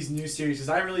 it's like these new series. Because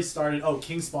I really started. Oh,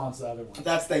 King Spawn's the other one.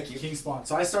 Thank you. King Spawn.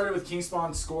 So I started with King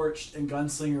Spawn, Scorched, and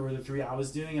Gunslinger were the 3 I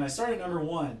was doing, and I started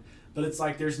 #1. But it's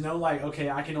like there's no like, okay,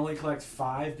 I can only collect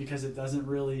 5 because it doesn't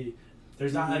really.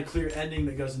 There's not a clear ending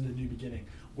that goes into the new beginning.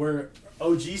 Where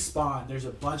OG Spawn, there's a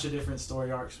bunch of different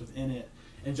story arcs within it,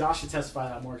 and Josh should testify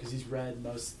that more because he's read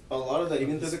most. A lot of that,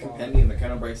 even through the Spawn. compendium, it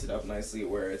kind of breaks it up nicely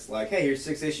where it's like, hey, here's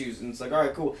 6 issues, and it's like,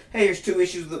 alright, cool. Hey, here's 2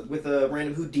 issues with a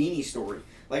random Houdini story.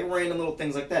 Like, random little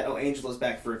things like that. Oh, Angela's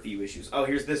back for a few issues. Oh,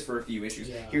 here's this for a few issues.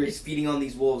 Yeah. Here he's feeding on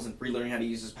these wolves and relearning how to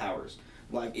use his powers.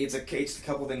 Like it's a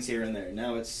couple things here and there.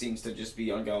 Now it seems to just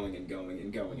be ongoing and going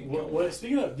and going and going. What,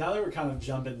 speaking of, now that we're kind of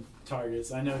jumping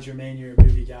targets, I know Jermaine, you're a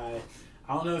movie guy.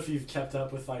 I don't know if you've kept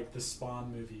up with like the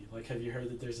Spawn movie. Like, have you heard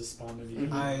that there's a Spawn movie?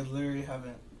 Mhm. I literally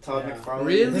haven't. Todd Yeah. McFarlane.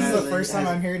 Really? This is has the a- first time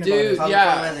has- I'm hearing Dude, about it. Todd yeah.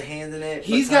 McFarlane has a hand in it.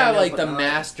 He's but got kind like of, the but not.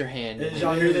 master hand. Did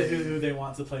y'all hear that who they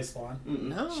want to play Spawn? Mm-mm.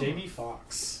 No. Jamie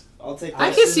Foxx. I'll take. I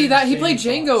that. can see that. He Jamie played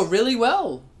Django Foxx. really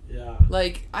well. Yeah.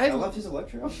 Like, I love his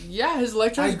Electro. Yeah, his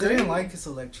Electro I is great. didn't like his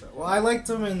Electro. Well, I liked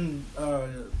him in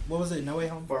what was it? No Way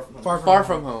Home. Far from home. Far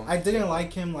From Home. I didn't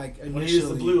like him like initially. When he was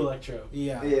the blue Electro.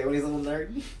 Yeah. Yeah, when he's a little nerd.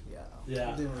 Yeah.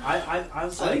 Yeah. Didn't really- I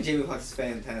was I like, think Jamie Foxx is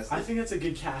fantastic. I think that's a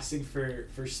good casting for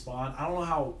Spawn. I don't know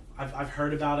how I've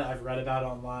heard about it, I've read about it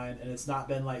online, and it's not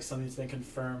been like something that's been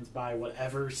confirmed by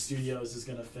whatever studios is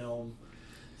gonna film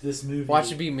this movie.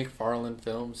 Watch it be McFarlane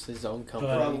Films, his own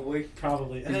company. Probably.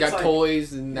 Probably. And He's it's got like,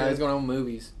 toys, and now Yeah. he's going on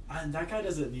movies. and that guy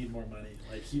doesn't need more money.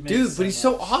 Like he makes Dude, but he's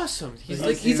so much. awesome. He's But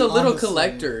like he's he's a little honestly-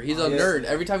 collector. He's a Yes. nerd.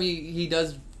 Every time he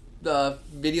does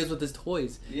videos with his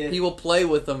toys, Yeah. he will play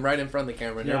with them right in front of the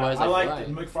camera, and Yeah, everybody's I like, like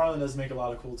 "Why?" McFarlane does make a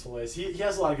lot of cool toys. He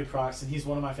has a lot of good products, and he's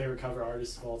one of my favorite cover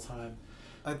artists of all time.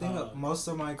 I think most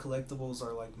of my collectibles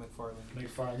are like McFarlane.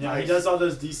 McFarlane. Yeah, Nice. he does all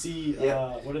those DC.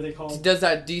 Yeah. What are they He called? does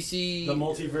that DC. The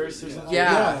multiverse or something.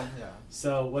 Yeah. Yeah.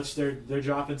 So, which they're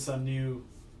dropping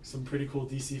some pretty cool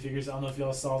DC figures. I don't know if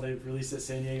y'all saw they released at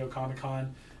San Diego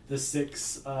Comic-Con the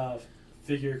 6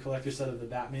 figure collector set of the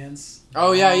Batmans.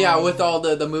 Oh yeah, with all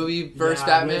the movie verse Yeah,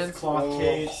 Batman. with cloth Oh.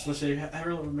 capes, which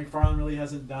McFarlane really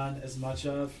hasn't done as much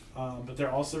of. But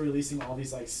they're also releasing all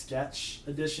these like sketch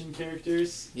edition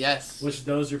characters, Yes. which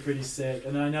those are pretty sick.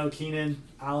 And then I know Keenan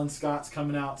Allen Scott's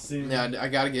coming out soon. Yeah, I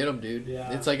gotta get him, dude.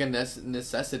 Yeah. It's like a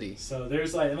necessity. So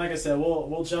there's like, and like I said,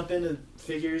 we'll jump into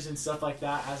figures and stuff like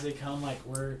that as they come. Like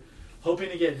we're hoping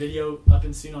to get video up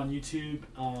and soon on YouTube,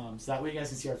 so that way you guys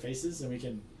can see our faces and we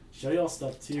can show y'all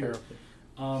stuff too.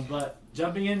 Terrible. But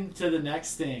jumping into the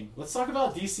next thing, let's talk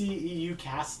about DCEU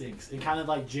castings and kind of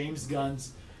like James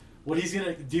Gunn's, what he's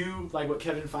gonna do, like what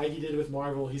Kevin Feige did with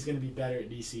Marvel. He's gonna be better at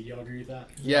DC. Do y'all agree with that?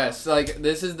 Yes, like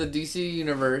this is the DC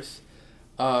universe.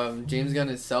 James Gunn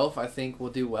itself, I think, will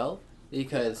do well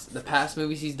because the past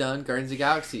movies he's done, Guardians of the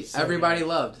Galaxy, So everybody good.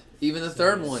 loved. Even the So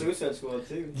third good. one. Suicide Squad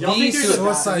too. Y'all The think there's a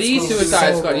Suicide bad- The Squad Suicide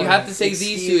is so Squad. You have to boring. say the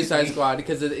Excuse Suicide me. Squad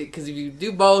because if you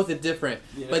do both, it's different.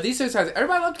 Yeah. But these Suicide,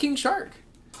 everybody loved King Shark.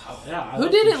 Yeah. I Who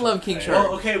love didn't King love Shark. King Well, Shark?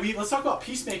 Well, okay, let's talk about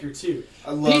Peacemaker too.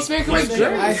 I love Peacemaker was Peacemaker.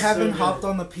 great. I So haven't good. hopped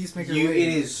on the Peacemaker. You, wave.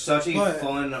 it is such a But-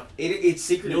 fun. It's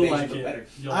Secret You'll Invasion, like but it. better.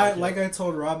 You'll I it. like I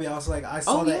told Robbie, I was like, I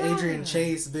saw Oh, that yeah. Adrian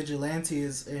Chase Vigilante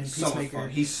is in So much Peacemaker. fun.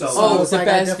 He's so. So Oh, I was the like,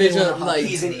 I best definitely visual, wanna hop like- into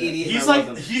He's an that. idiot. He's and I like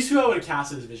love him. he's who I would have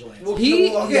casted as Vigilante. Well, He-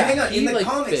 no, okay, yeah, hang on. he, In the like,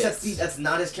 comics, fits. that's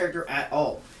not his character at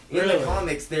all. In Really? the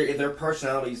comics, their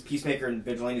personalities, Peacemaker and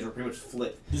Vigilantes, are pretty much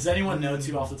flipped. Does anyone know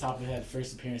too off the top of their head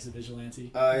first appearance of Vigilante?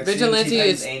 It's Vigilante Teen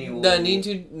Titans is annual the new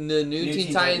Teen Teen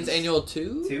Titans Titans. Annual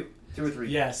 2? two or three.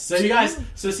 Yes. So you guys,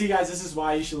 see guys, this is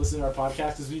why you should listen to our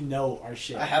podcast because we know our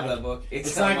shit. I have Like, that book.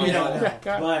 It's not like we don't know,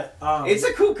 but It's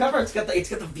a cool cover. It's got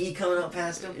the V coming up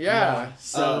past him. Yeah.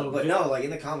 So, but no, like in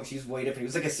the comics, he's way different. He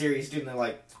was like a serious dude, and they're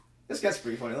like, this guy's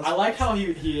pretty funny. I like how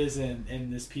he is in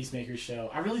this Peacemaker show.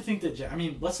 I really think that. I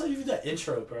mean, let's not even do that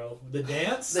intro, bro. The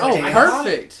dance. The Oh, dance.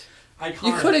 perfect. Iconic.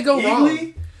 You couldn't go wrong.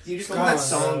 Eagly? You just God, got that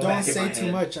song don't back in say my too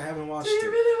head. much. I haven't watched Do you it.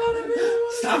 really want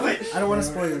to? Stop it. I don't want to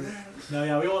spoil it. No,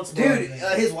 yeah, we won't spoil Dude,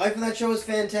 anything. his wife in that show is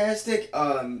fantastic.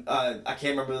 I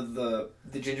can't remember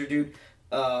the ginger dude.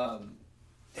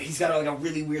 He's got like a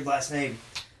really weird last name.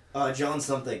 John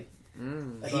something.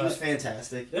 He was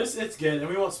fantastic. It's good, and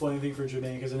we won't spoil anything for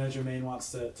Jermaine because I know Jermaine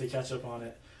wants to catch up on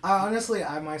it. Honestly,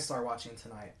 I might start watching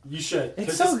tonight. You should.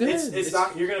 It's 'cause so good. It's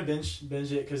not. You're gonna binge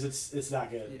it because it's that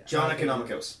good. Yeah. John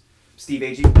Economicos. Steve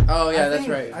Agee. Oh, yeah, I that's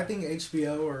think, right. I think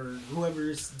HBO or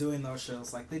whoever's doing those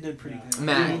shows, like they did pretty Yeah. good.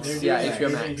 Max. They're Yeah, doing- HBO they're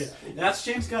Max. doing good. And that's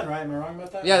James Gunn, right? Am I wrong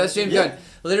about that? Yeah, that's James Yeah. Gunn.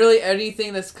 Literally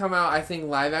anything that's come out, I think,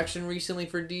 live action recently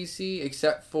for DC,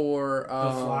 except for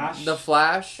Flash? The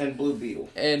Flash And Blue Beetle.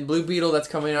 and Blue Beetle that's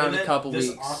coming out And in a then couple this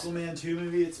weeks. Aquaman 2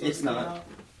 movie. It's supposed It's to come not. out,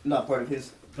 Not part of his.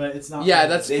 but it's not. Yeah,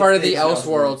 that's It's- part of the it's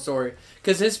Elseworld Elseworld. story.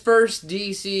 Because his first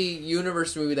DC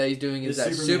Universe movie that he's doing is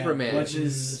that Superman. which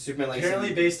is Superman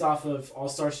apparently based off of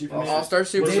All-Star Superman. All-Star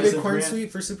Superman. Which was David a brand- Cornsweet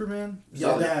for Superman.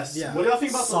 Yes. Yeah. What do y'all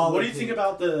think about Solid what do you think pick.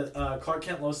 about the Clark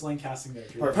Kent Lois Lane casting there?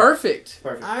 Drew? Perfect.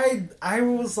 Perfect. I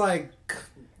was like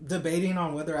debating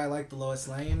on whether I liked the Lois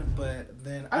Lane, but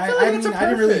then I feel like it's mean a I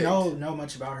didn't really perfect. know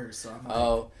much about her, so I'm like,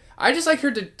 Oh. I just like her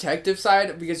detective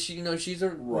side because she's a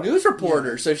Right. news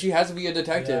reporter, so she has to be a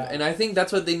detective, Yeah. and I think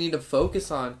that's what they need to focus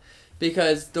on,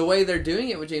 because the way they're doing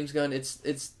it with James Gunn, it's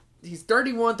he's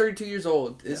 31, 32 years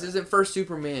old. This isn't first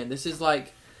Superman. This is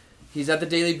like he's at the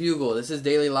Daily Bugle. This is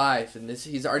daily life, and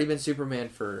he's already been Superman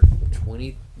for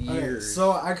 20 years. Okay,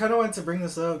 so I kind of wanted to bring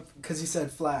this up because you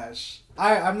said Flash.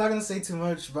 I'm not gonna say too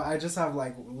much, but I just have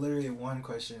like literally one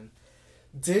question.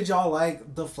 Did y'all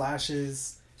like the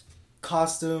Flash's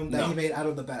costume that he made out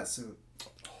of the bat suit?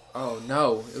 Oh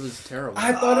no, it was terrible.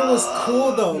 I thought it was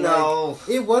cool though. No. Like,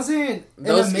 it wasn't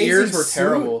Those an amazing ears were suit.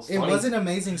 terrible. It Funny. wasn't an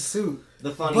amazing suit.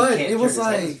 The funny But can't it was turn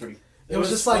his head like- pretty. It was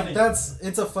just funny. like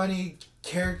it's a funny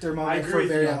character moment agree for with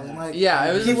Barry you on Allen. that. Like Yeah,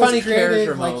 it was he a funny creative,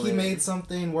 character like moment. he made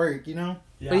something work, you know?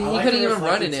 Yeah, But he I like couldn't the even run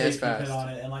reflective in it as tape he put fast. on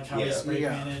it, and like how he Yeah. spray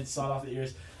Yeah. painted, sawed off the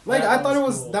ears. Like That I thought it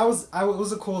was cool. it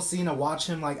was a cool scene to watch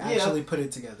him like actually put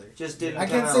it together. Just didn't. I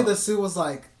come can't say out- the suit was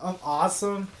like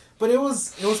awesome, but it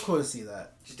was cool to see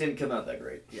that. Just didn't come out that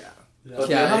great. Yeah. Yeah. But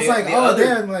Yeah. And I was the- like, the oh other-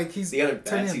 damn, like he's The other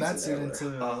turning a bat suits suit in into.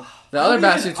 there were- The other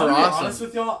bat I'm suits gonna were be awesome. honest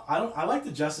with y'all, I like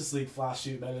the Justice League Flash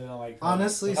suit better than I like.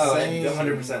 Honestly, Oh, same.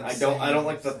 100%. I don't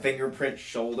like the Same. fingerprint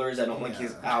shoulders. I don't like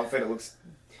his Yeah. outfit. It looks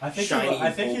I think shiny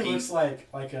I think and he bulky. looks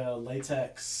like a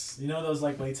latex. You know those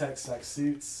like latex sex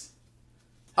suits.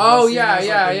 Oh, Have you seen yeah, those,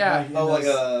 yeah, like, yeah. in like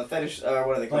those- a fetish. What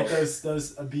are they called? like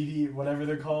those BD whatever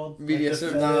they're called. Like the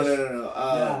BDSM. No. fetish-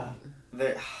 Yeah.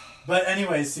 They're- But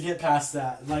anyways, to get past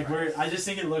that, like I just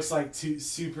think it looks like too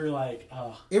super like.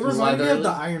 It reminded me of Leather. the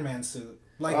Iron Man suit,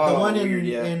 like Oh, the one in weird,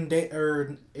 yeah.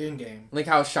 in game. Like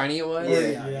how shiny it was?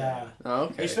 Yeah. Yeah. Oh,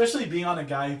 okay. Especially being on a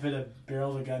guy who put a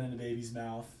barrel of a gun in a baby's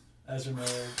mouth. Ezra Miller.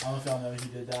 I don't know if y'all know he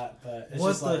did that, but it's What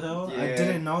just the like, hell? I Yeah.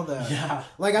 didn't know that. Yeah.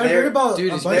 Like I They're- heard about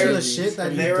Dude, a it's bunch of very- the shit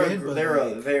that he they're did, but they're a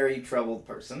like, very troubled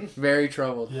person. Very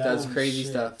troubled. Yeah. Does holy crazy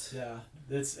shit. stuff. Yeah.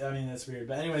 That's weird.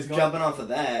 But anyways, Jumping off of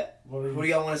that, What were who do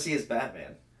you, y'all want to see as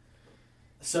Batman?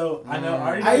 so I know. I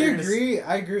already know I what you're gonna agree.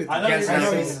 I agree with you. I know Yes, you're I gonna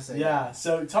know say. what you're gonna say. Yeah.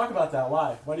 So talk about that.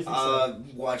 Why? Why do you think so?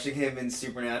 Watching him in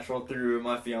Supernatural through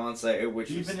my fiance, which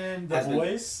was Even in The has been-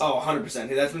 Boys. 100%.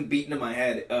 That's been beaten in my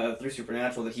head through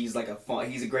Supernatural that he's like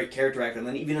he's a great character actor, and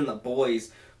then even in The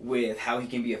Boys with how he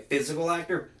can be a physical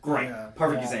actor, great, Yeah.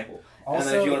 perfect Yeah. example. Also, and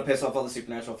then if you want to piss off all the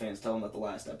Supernatural fans, tell them that the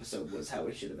last episode was how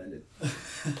it should have ended.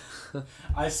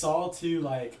 I saw too,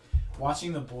 like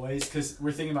watching The Boys, because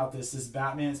we're thinking about this. It's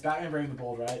Batman Brave and the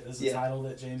Bold, right? This is the Yeah. title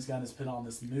that James Gunn has put on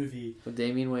this movie. With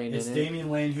Damian Wayne It's in it. Damian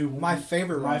Wayne who My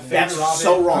favorite my Robin. favorite That's Robin.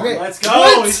 so wrong. Okay. Let's go.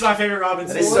 What? He's my favorite Robin.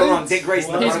 That too. is so wrong. Dick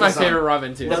Grayson, the He's my prodigal son. favorite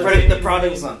Robin too. The, Love the Damian prodigal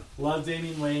Wayne. son. Love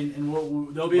Damian Wayne,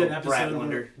 and there'll be an Brad episode where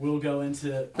Wonder. we'll go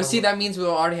into. But see, that means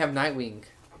we'll already have Nightwing.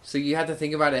 So you have to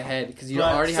think about it ahead because you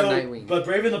already have Nightwing. But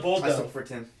Brave and the Bold I though. still for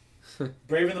Tim.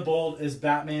 Brave and the Bold is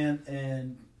Batman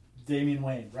and Damian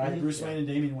Wayne, right? Mhm. Bruce Wayne and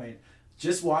Damian Wayne.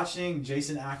 Just watching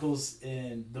Jason Ackles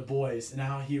in The Boys and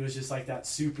how he was just like that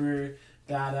super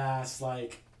badass,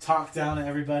 like talk down to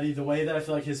everybody. The way that I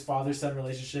feel like his father-son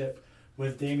relationship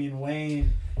with Damian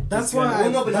Wayne. That's is gonna- why.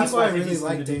 Well, no, but That's why why I I think really he's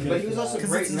gonna like do David. But he was also Because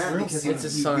great it's in his that real because It's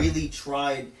his he son. really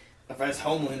tried. As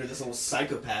Homelander, this little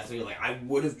psychopath, and you're like, I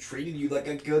would have treated you like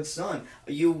a good son.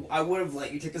 I would have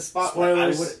let you take the spotlight. I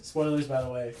would. Spoilers, by the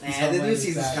way. He's The new Homelander's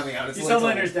season's dad. coming out. It's He's a little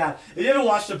Homelander's dad. If you haven't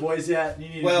watched The Boys yet, you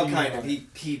need Well, you need kind to of. watch it.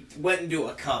 He went into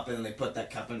a cup, and then they put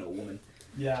that cup into a woman.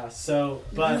 Yeah. So,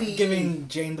 but Giving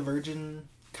Jane the Virgin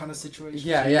kind of situation.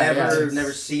 Yeah, yeah, never, yeah.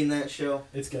 never seen that show.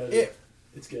 it's good. It-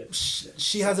 It's good.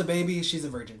 She has a baby. She's a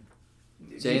virgin.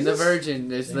 Jane the Jesus?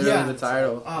 Virgin is literally Yeah. the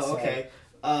title. Oh, okay.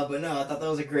 But no, I thought that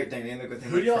was a great dynamic with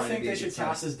him. Who do y'all trying to think be a they should good son.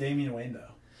 cast as Damian Wayne though?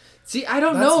 See, I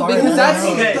don't That's know hard. because I that's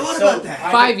don't know. I thought about that.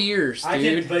 I 5 can- years, I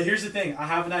dude. can, but here's the thing. I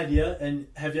have an idea, and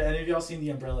have you, any of y'all seen The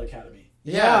Umbrella Academy?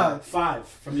 Yeah. 5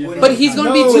 from The What Umbrella But he's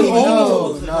Academy. gonna be too No,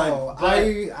 old. No, But-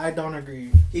 I don't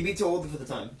agree. He'd be too old for the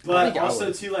time. I But think I also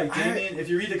would. too, like Damien. If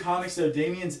you read the comics, though,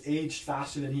 Damien's aged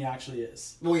faster than he actually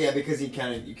is. Well, yeah, because he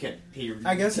kind of you can't.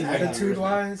 I guess he's right on attitude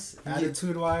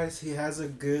charisma. wise, he has a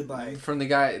good like. From the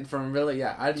guy from really,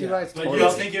 yeah, attitude Yeah. wise. But Totally. you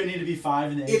don't think it would need to be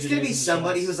 5 in the age? It's it gonna is be in the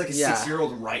somebody shows? who's like a Yeah.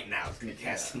 6-year-old right now. Is gonna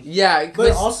cast him. Yeah,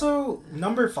 But also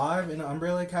number 5 in the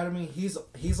Umbrella Academy, he's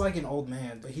like an old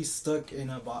man, but he's stuck in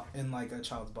in like a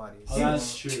child's body. Oh, So-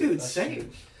 that's true. Dude, That's same. true.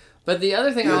 but the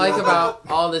other thing I like about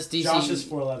all this DC, Josh is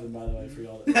 4'11", by the way, for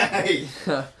y'all. That Hey,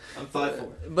 I'm 5'4".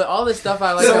 but all this stuff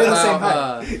I like So we're the same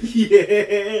about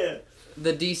Yeah.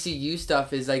 the DCU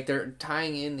stuff is like they're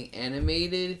tying in the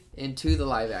animated into the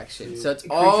live action. So it's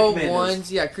Creature all Commandos.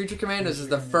 ones. Yeah, Creature Commandos is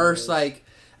the Creature first Commandos. like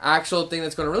actual thing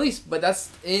that's going to release, but that's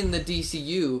in the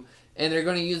DCU, and they're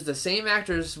going to use the same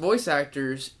actors, voice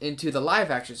actors, into the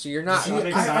live action. So you're not See, See,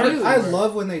 I'm confused. I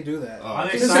love when they do that. Oh. I'm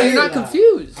Because excited. So you're for not that.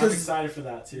 confused. I'm excited for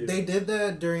that too. They did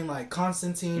that during like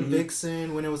Constantine, Mhm.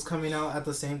 Vixen, when it was coming out at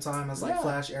the same time as like Yeah.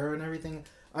 Flash, Arrow, and everything.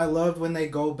 I loved when they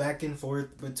go back and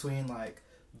forth between like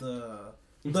the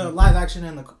The live action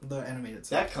and the animated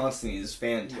stuff. That Constantine is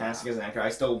fantastic as an actor. I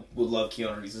still would love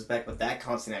Keanu Reeves back, but that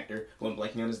Constantine actor, who I'm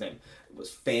blanking on his name,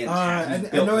 was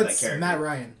fantastic. I know it's Matt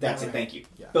Ryan. That's Matt it. Ryan. Thank you.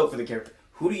 Yeah. Built for the character.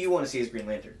 Who do you want to see as Green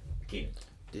Lantern? Keenan.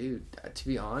 Dude, to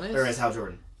be honest, Or as Hal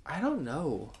Jordan? I don't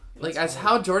know. Like That's as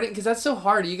hard. Hal Jordan, because that's so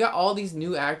hard. You got all these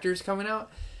new actors coming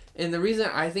out, and the reason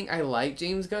I think I like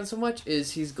James Gunn so much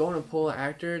is he's going to pull an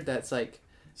actor that's like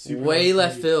Super way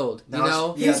left left field. You Now it's-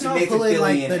 know? Yeah, He's so not Nathan pulling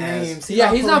like Fillion the as- names.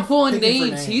 Yeah, he's not pulling picking for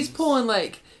names. He's pulling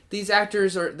like these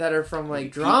actors that are from like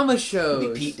Pete- drama Maybe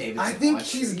shows. Pete Davidson. I think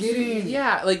Watch he's it. getting.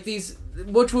 Yeah, like these.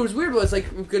 Which was weird was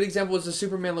like a good example was the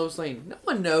Superman Lois Lane. No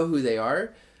one know who they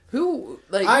are. Who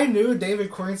like? I knew David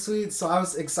Cornsweet, so I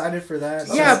was excited for that.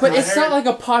 yeah, but I it's not heard- like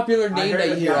a popular I name heard, that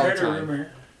you hear I all the heard a time.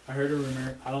 rumor. I heard a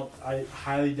rumor. I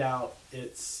highly doubt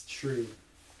it's true,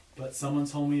 but someone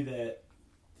told me that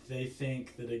they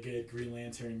think that a good Green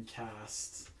Lantern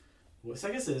cast. Well,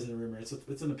 I guess it isn't a rumor.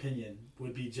 It's an opinion.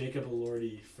 Would be Jacob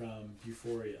Elordi from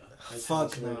Euphoria. as Hal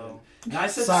Fuck Jordan. no. And I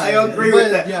said Sorry. I agree with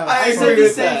But, that. yeah, I I said agree the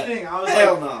with same that. thing. I was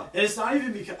Hell like, no. and it's not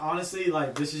even because honestly,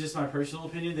 like this is just my personal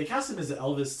opinion. They cast him as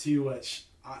Elvis too, which.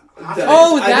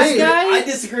 Oh, I that disagree- guy? I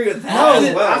disagree with that No,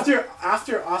 as well.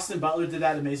 after Austin Butler did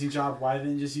that amazing job, why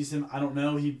didn't they just use him? I don't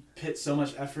know. He put so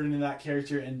much effort into that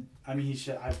character, and I mean,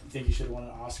 I think he should have won an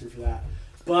Oscar for that.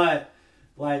 But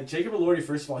like Jacob Elordi,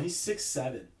 first of all, he's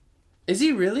 6'7". Is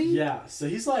he really? Yeah, so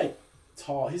he's like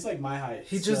tall. He's like my height.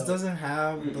 He just so- doesn't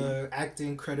have the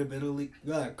acting credibility,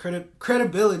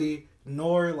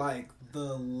 nor like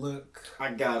the look.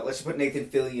 I got it. Let's put Nathan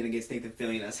Fillion against Nathan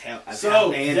Fillion as Hal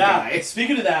So and yeah, guy.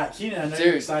 speaking of that, Keenan, I know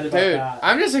you're excited about that.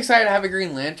 I'm just excited to have a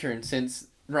Green Lantern since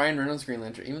Ryan Reynolds' Green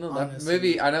Lantern. Even though that Honestly.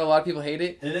 movie, I know a lot of people hate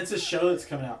it. And it's a show that's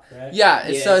coming out, correct? Yeah,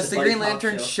 Yeah, so it's it's a the buddy Green cop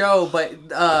Lantern show. show, but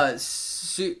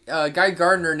Guy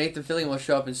Gardner, Nathan Fillion will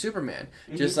show up in Superman,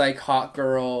 just like Hawk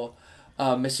Girl,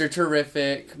 Mr.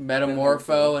 Terrific,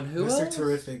 Metamorpho, and who Mr. else?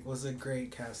 Terrific was a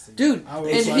great casting. Dude, I was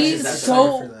and excited he's for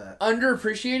so that.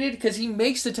 underappreciated because he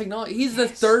makes the technology. He's the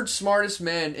third smartest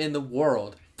man in the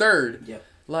world. Third. Yep.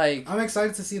 Like, I'm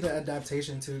excited to see the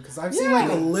adaptation too, because I've seen Yeah.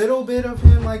 like a little bit of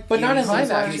him, like, But not in live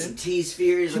Give me action. some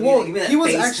T-spheres. Well, give me that he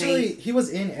was face actually paint. he was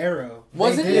in Arrow.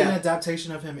 Was they it? did Yeah. an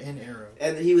adaptation of him in Arrow.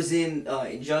 And he was in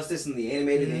Injustice in the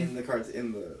animated Mhm. in the cards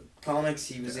in the comics.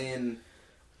 He was in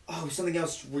something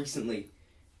else recently.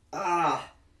 Are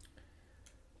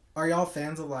y'all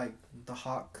fans of like the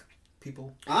Hawk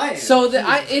people? I am. so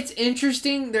it's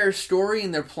interesting their story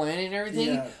and their plan and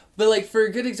everything. Yeah. But like for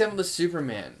a good example, the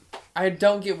Superman, I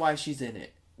don't get why she's in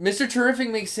it. Mr. Terrific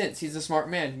makes sense. He's a smart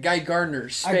man. Guy Gardner,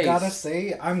 space. I gotta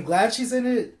say, I'm glad she's in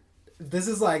it. This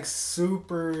is like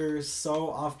super so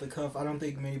off the cuff. I don't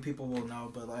think many people will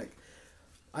know, but like,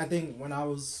 I think when I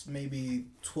was maybe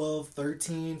 12,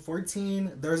 13,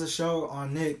 14, there's a show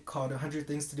on Nick called 100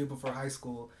 Things to Do Before High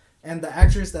School. And the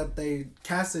actress that they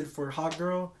casted for Hot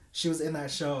Girl, she was in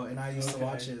that show, and I used to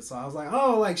watch it. So I was like,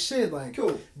 oh, like shit, like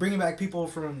cool. bringing back people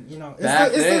from, you know, Back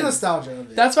it's the then. nostalgia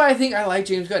of it. That's why I think I like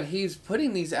James Gunn. He's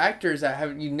putting these actors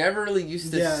that you never really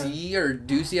used to Yeah. see or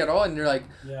do see at all, and you're like,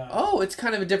 Yeah. oh, it's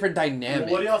kind of a different dynamic.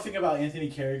 What do y'all think about Anthony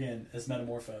Kerrigan as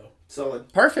Metamorpho?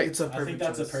 Solid. Perfect. It's a I perfect think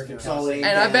that's a choice. perfect Solid. casting.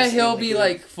 And I bet Yes, he'll and be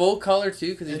like- like full color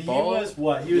too because And he's he bald. was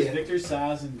what? He was Yeah. Victor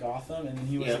Saz in Gotham, and then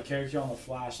he was Yeah. a character on The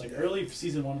Flash, like early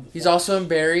season 1 of The Flash. He's also in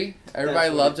Barry. Everybody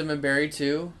That's loved him in Barry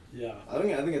too. Yeah, I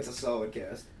think it's a solid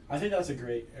cast. I think that's a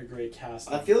great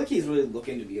cast. I feel like he's really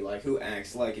looking to be like who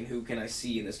acts like and who can I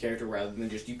see in this character rather than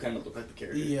just you kind of look like the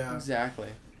character. Yeah. Exactly.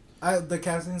 The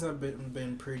castings have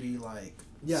been pretty like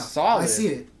Solid. I see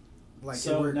it. Like it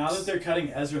So works. now that they're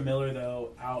cutting Ezra Miller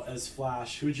though out as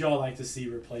Flash, who'd y'all like to see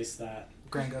replace that?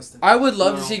 Grant Gustin. I would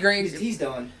love to No, see Grant. He's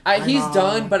done. He's know.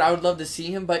 done, but I would love to see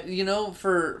him. But you know,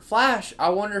 for Flash, I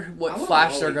wonder what I want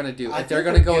Flash Wally. they're gonna do. I If they're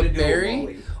think gonna go with do a Barry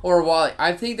Wally. or Wally,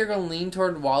 I think they're gonna lean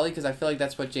toward Wally because I feel like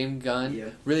that's what James Gunn Yeah.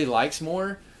 really likes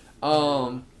more.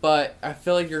 But I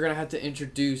feel like you're gonna have to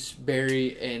introduce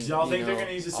Barry and. Do y'all think you they're know,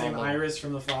 gonna use the same all of them. Iris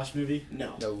from the Flash movie?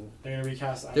 No. No. They're gonna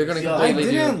recast Iris. They're gonna Yeah, I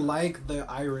completely do. didn't like the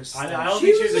Iris. I stuff. don't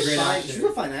think she was a great fine, actor. She's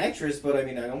a fine actress, but I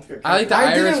mean, I don't think her I like the I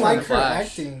Iris didn't from like the her Flash.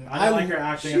 acting. I didn't like her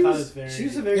acting. She I thought it was, was very. she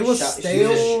was a very It was shy,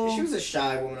 stale. She was a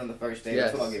shy woman on the first date.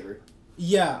 Yes. That's what I'll give her.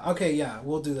 Yeah. Okay. Yeah.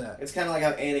 We'll do that. It's kind of like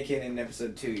how Anakin in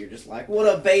episode 2, you're just like, what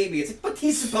a baby. It's like, but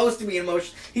he's supposed to be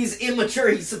emotional. He's immature.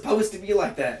 He's supposed to be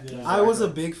like that. Yeah. I was a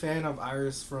big fan of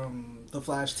Iris from the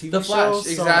Flash TV The Flash, show. so-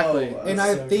 exactly. Oh, and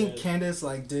That's I so think good. Candace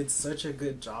like did such a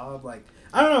good job. Like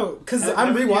I don't know, cause I'm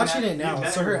Haven't you rewatching met- it now. you've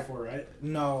met So her before, right?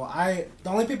 no, the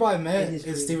only people I met In his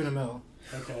is dream. Stephen Amell.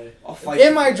 Okay. I'll fight In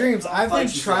you my for dreams, that. I'll I've fight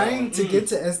been you for trying that to one. get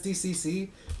to SDCC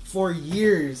for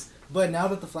years, but now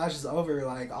that the Flash is over,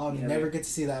 like I'll Yeah, never man. get to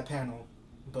see that panel.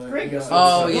 But Great, yeah, so-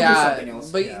 Oh They'll do yeah, something else.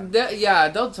 but Yeah.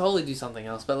 they'll totally do something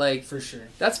else. But like, for sure.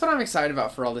 that's what I'm excited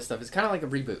about for all this stuff. It's kind of like a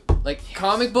reboot. Like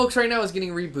comic books right now is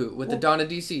getting a reboot with the Dawn of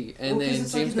DC, and Well, 'cause then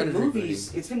it's James like in Gunn's the movies.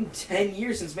 rebooting. It's been 10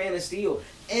 years since Man of Steel,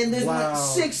 and there's Wow, like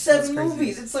 6, that's 7 crazy.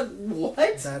 movies. It's like what?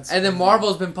 That's And then crazy.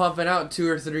 Marvel's been pumping out 2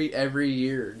 or 3 every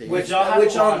year. Dude. Which y'all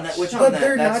have to on watch. that, But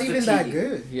they're that's not even that fatigue.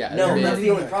 good. yeah, No, they're they're that's big. the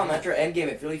only that problem. good. After Endgame,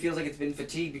 it really feels like it's been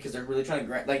fatigued because they're really trying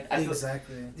to like. I feel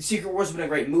Exactly. the Secret Wars has been a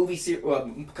great movie.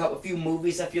 A few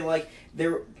movies. I feel like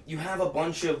you have a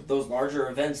bunch of those larger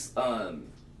events.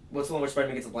 What's the one where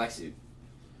Spider-Man gets a black suit?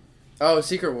 Oh,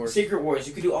 Secret Wars. Secret Wars.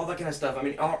 You could do all that kind of stuff. I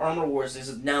mean, Armor Wars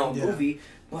is now a Yeah. movie,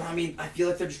 but I mean, I feel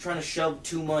like they're just trying to shove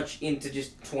too much into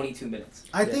just 22 minutes.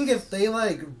 I Yes. think if they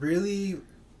like really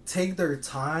take their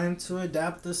time to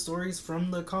adapt the stories from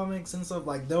the comics and stuff,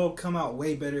 like they'll come out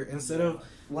way better instead of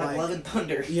Like Love and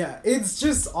Thunder. yeah. It's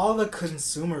just all the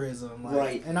consumerism, like,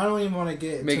 Right. And I don't even want to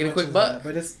get Making too a much quick into buck. that,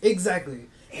 but it's exactly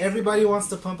everybody wants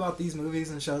to pump out these movies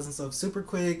and shows and stuff super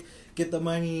quick, get the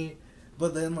money,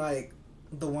 but then like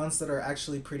the ones that are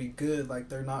actually pretty good, like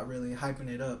they're not really hyping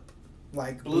it up,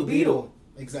 like Blue Beetle.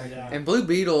 Exactly. Yeah. And Blue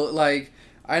Beetle, like,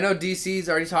 I know DC's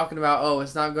already talking about, oh,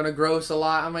 it's not gonna gross a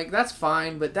lot. I'm like, that's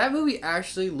fine, but that movie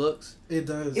actually looks It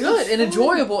does. It good looks and fun.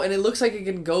 enjoyable, and it looks like it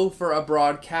can go for a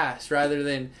broad cast rather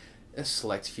than a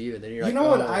select few. And then you're You like, know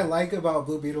what oh. I like about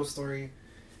Blue Beetle's story?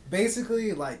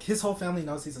 Basically, like his whole family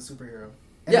knows he's a superhero,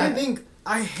 and Yeah. I think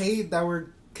I hate that we're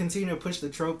continuing to push the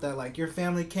trope that like your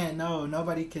family can't know,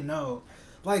 nobody can know.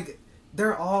 Like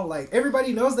they're all like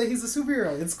everybody knows that he's a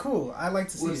superhero. It's cool. I like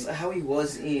to see Was it. how he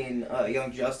was in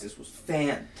Young Justice was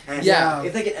fantastic. Yeah.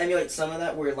 If they could emulate some of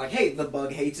that, where like, hey, the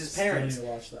bug hates his Still need parents. to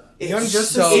watch that. It's Young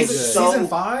Justice so season, good. season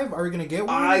 5. Are we gonna get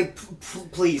one?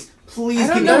 Please I give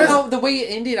don't me know that. how the way it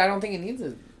ended. I don't think it needs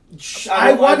it.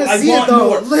 I wanna see it, want though.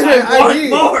 More. Literally, I I want did.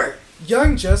 more.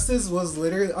 Young Justice was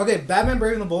literally okay. Batman: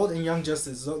 Brave and the Bold and Young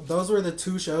Justice. Those were the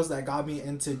 2 shows that got me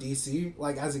into DC.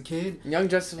 Like as a kid. Young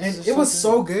Justice was And just it was good.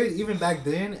 so good even back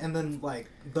then, and then like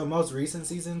the most recent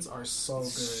seasons are so good.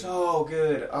 So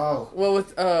good. Oh, Well,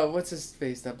 with what's his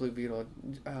face? That Blue Beetle,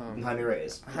 Jaime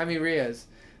Reyes. Jaime Reyes.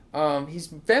 He's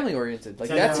family oriented. Like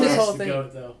Ted that's his Cruz, whole the thing.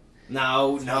 goat, though.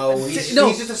 No, he's No.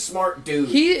 just a smart dude.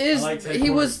 He is. I like Ted He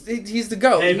was. He's the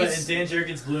goat. Hey, but He's- in Dan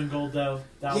Jurgens' Blue and Gold, though,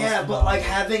 that was Yeah, but phenomenal. like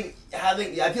having,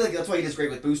 I feel like that's why he does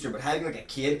great with Booster. But having like a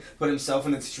kid put himself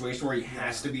in a situation where he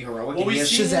has to be heroic, Well, and, we he has,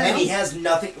 see that. and he has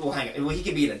nothing. Well, hang on. Well, he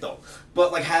can be an adult,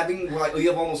 but like having like you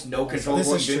have almost no control This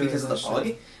over is what you're doing true, because of the that's bug.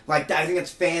 true. Like I think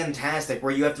that's fantastic.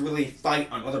 Where you have to really fight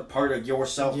on other part of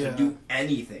yourself Yeah. to do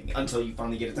anything until you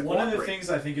finally get it to One of the cooperate. things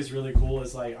I think is really cool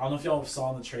is like I don't know if y'all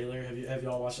saw in the trailer. Have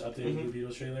y'all watched the updated Mhm. Blue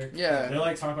Beetle trailer? yeah. They're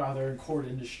like talking about how they're in Cord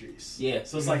Industries. Yeah.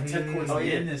 So it's like Ted Cord's Oh,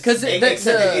 yeah. in this. 'Cause thing. it-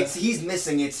 Except he's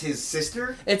missing. It's his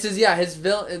sister. It's his. Yeah. His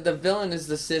villain. The villain is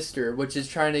the sister, which is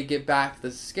trying to get back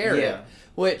the scarab. Yeah.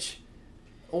 Which.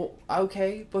 Oh,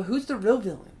 okay, but who's the real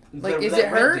villain? Like, The- is that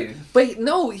it red her? dude. But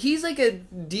no, he's like a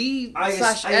D I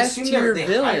slash S assume tier they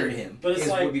villain. hired him. But it's is,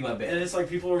 like, would be my and bet. it's like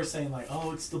people were saying like,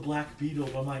 oh, it's the Black Beetle.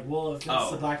 But I'm like, well, if it's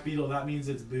Oh. the Black Beetle, that means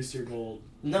it's Booster Gold.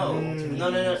 No, Mm.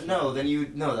 no.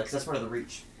 Then that's part of the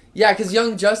Reach. Yeah, because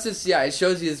Young Justice, yeah, it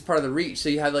shows you it's part of the Reach, so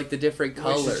you have like the different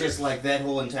colors. Which is just like that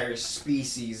whole entire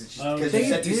species. It's just Oh, because They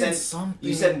you did said something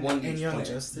you said one in each Young planet.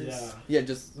 Justice Yeah. yeah,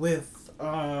 just with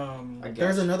I guess.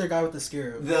 there's another guy with the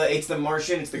scarab. It's the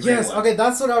Martian. It's the green Yes, one. okay,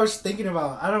 that's what I was thinking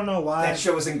about. I don't know why. That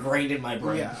show was ingrained in my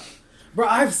brain. Yeah, bro,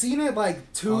 I've seen it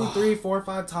like 2, Oh. 3, 4,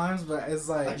 5 times, but it's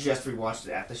I like just rewatched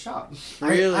it at the shop.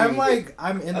 really. I'm like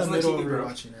I'm in That's the my middle of TV group.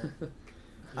 rewatching it.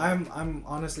 I'm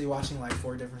honestly watching like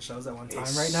 4 different shows at one time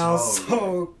It's right now, so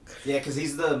so Yeah, because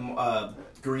he's the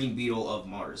green beetle of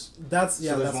Mars. that's So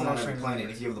yeah, there's that's one what I on was every trying to planet.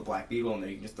 remember. If you have the black beetle, and then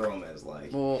you can just throw him as like.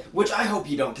 well, Which I hope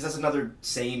you don't, because that's another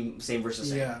same versus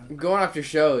same. Yeah, going after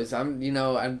shows. I'm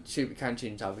kind of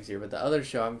changing topics here, but the other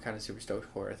show I'm kind of super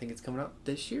stoked for. I think it's coming out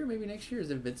this year, maybe next year.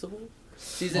 Is Invincible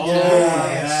season Oh, 2?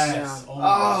 yes. Yeah. Oh, my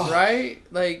gosh. Right?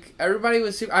 Like everybody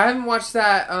was super. I haven't watched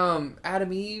that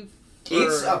Adam Eve.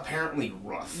 It's or apparently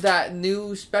rough. that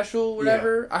new special,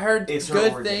 whatever. I heard It's her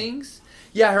good origin. things.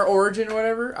 Yeah, her origin or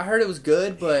whatever. I heard it was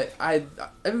good, but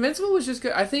Invincible was just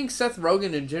good. I think Seth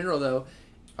Rogen in general though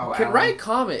Oh, can Alan, write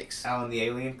comics. Alan the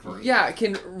Alien. Great. Yeah,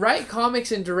 can write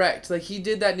comics and direct. Like he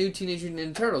did that new Teenage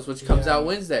Mutant Ninja Turtles, which comes Yeah. out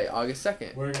Wednesday, August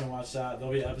 2nd. We're gonna watch that.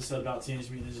 There'll be an episode about Teenage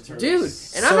Mutant Ninja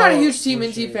Turtles. Dude, and I'm not a huge So, Team for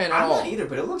NT sure. fan at I'm all. not either,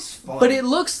 but it looks fun. But it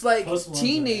looks like Post Malone's in it.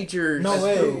 teenagers. No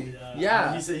way.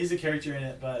 Yeah. He's a character in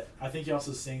it, but I think he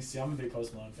also sings too. I'm a big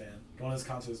Post Malone fan. Going to his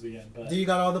concert this weekend, but do you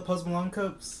got all the Post Malone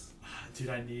cups? dude,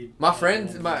 I need My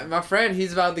friend, my friend,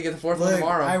 he's about to get the fourth one Look,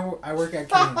 tomorrow. I work at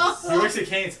Cane's. He works at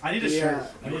Cane's. I need a Yeah. shirt.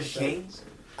 I You need a were shirt. Canes?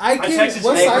 I can. texted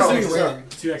What you size bro, do you wear?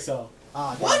 2XL.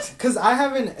 What? Because I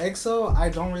have an XO. I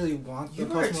don't really want the You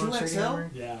wear a Post Malone shirt 2XL?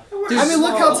 anymore. Yeah. Dude, I mean,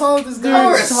 look how tall this Dude, guy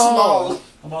You're is. small.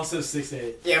 I'm also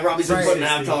 6'8". Yeah, Robbie's a Right. foot and a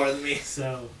half taller than me.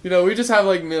 So You know, we just have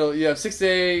like middle. You have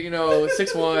 6'8",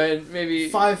 6'1", maybe.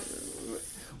 5.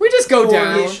 We just go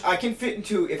down. Four-ish. I can fit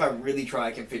into, if I really try,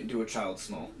 I can fit into a child's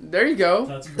small. There you go.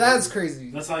 that's crazy. That's crazy.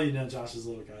 That's how you know Josh is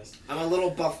little, guys. I'm a little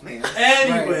buff man.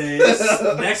 Anyways,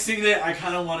 next thing that I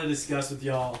kind of want to discuss with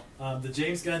y'all, the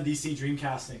James Gunn DC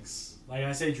Dreamcastings. Like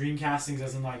I say, Dreamcastings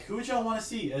as in like, who would y'all want to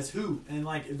see as who? And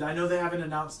like, I know they haven't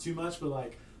announced too much, but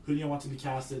like, who do you want to be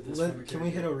casted? Can we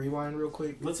hit a rewind real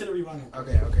quick? Let's hit a rewind.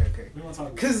 Okay. We want to talk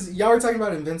about. Because y'all were talking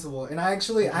about Invincible, and I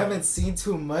haven't seen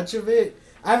too much of it.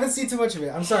 I'm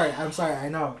sorry, I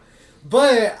know.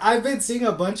 But I've been seeing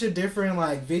a bunch of different,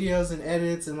 like, videos and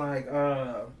edits and, like,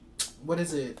 what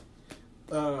is it?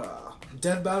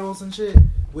 Death battles and shit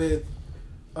with...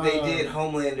 They did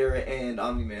Homelander and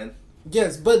Omni-Man.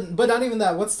 Yes, but not even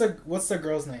that. What's the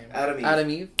girl's name? Adam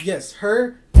Eve. Yes,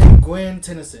 her and Gwen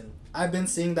Tennyson. I've been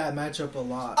seeing that matchup a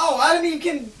lot. Oh, Adam Eve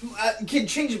can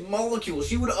change molecules.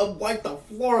 She would have wiped the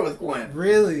floor with Gwen.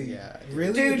 Really? Yeah.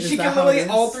 Really? Dude, Is she that can how it literally is?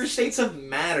 alter states of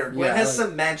matter. Gwen Yeah, has like-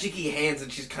 some magic-y hands, and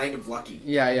she's kind of lucky.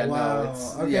 Yeah, Wow. no,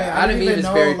 it's Okay, yeah. I Adam didn't Eve even is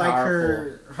know, very like, powerful.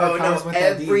 her Oh powers no, went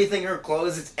that deep. everything, her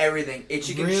clothes, it's everything.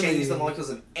 She can change Really? the molecules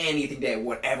of anything to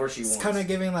whatever she It's wants. kind of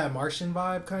giving that Martian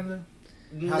vibe, kind of.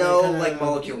 how No, they kinda- like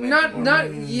Molecule Man.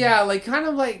 Not yeah, like kind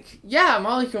of like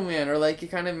Molecule Man, or like you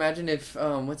kind of imagine if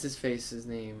what's his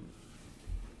name?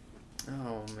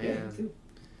 Oh man,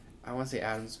 I want to say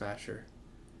Atom Smasher.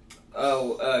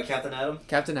 Oh, Captain Atom?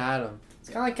 Captain Atom. It's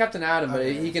kind of like Captain Atom, but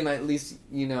Okay. he can at least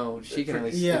she can at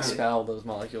least Yeah. expel those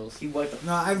molecules. He wiped the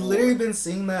No, I've floor. literally been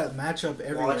seeing that matchup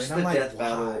everywhere, Watch and the I'm like, death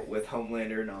battle why? with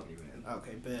Homelander and Omni-Man.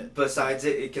 Okay, bet. Besides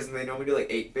it, because they normally do like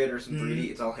 8-bit or some Mhm.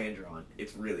 3D, it's all hand drawn.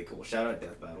 It's really cool. Shout out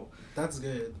Death Battle. That's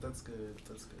good. That's good.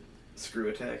 Screw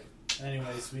Attack.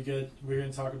 Anyways, we're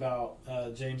gonna talk about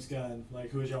James Gunn. Like,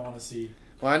 who would y'all want to see?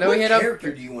 Well, I know What we hit up.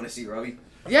 character do you want to see, Robbie?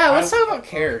 Yeah, let's talk about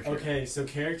character. Okay, so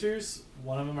characters.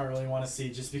 One of them I really want to see,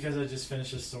 just because I just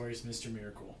finished his story, is Mr.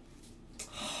 Miracle.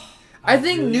 I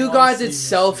think really New wanna Gods see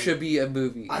itself Mr. should be a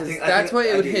movie, I 'cause think- that's what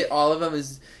it I would do. hit all of them.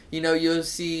 Is you'll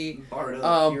see Barda.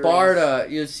 Furious. Barda,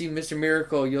 you'll see Mr.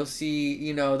 Miracle, you'll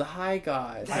see the High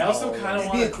Gods. I also all kinda of them.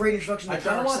 It'd be a great introduction to I kind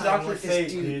of Dark want Side, Doctor like this Fate,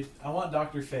 dude. dude. I want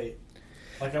Doctor Fate.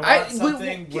 Like, I I- want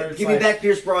something where it's Give like, me back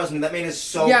Pierce Brosnan. That man is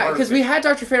so Yeah, because perfect. we had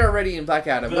Dr. Fate already in Black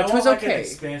Adam, but I which want was like an okay.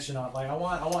 expansion on. Like, I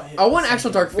want. I want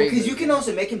actual Dark Well, Fate. because you can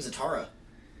also make him Zatara.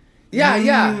 Yeah,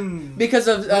 Mm. because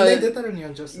of When they did that in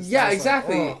Young Justice. yeah, I was like,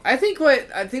 exactly. oh. I think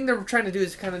they're trying to do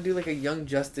is kind of do like a Young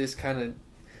Justice kind of,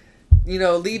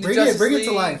 lead to Bring Justice it to League.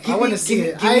 life. Give I want me- to see give me-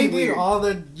 it. give me I need weird. all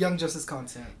the Young Justice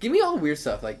content. Give me all the weird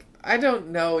stuff. Like I don't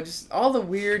know, just all the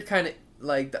weird kind of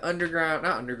like the underground,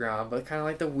 not underground, but kind of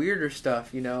like the weirder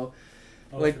stuff. Oh,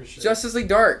 Like for sure. Justice League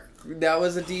Dark. That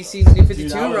was a DC New 52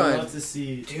 Dude, I would run. love to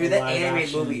see Dude, a that live animated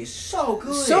action movie is so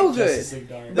good. So good. Justice League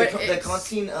Dark. The, But the it's-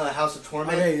 Constantine House of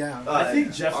Torment. Okay, yeah. I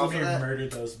think Jeff off of Lemire that.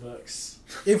 murdered those books.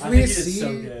 If I we think he did see,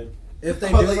 so good. if they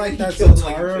Oh, do like, like he that killed,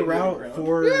 like, a Zatara pig route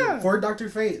around. for Dr.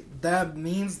 Fate, that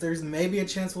means there's maybe a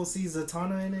chance we'll see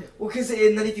Zatanna in it. Well,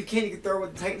 and then if you can, you can throw her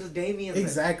with the Titans of Damien.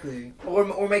 Exactly.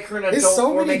 Or make her an adult. It's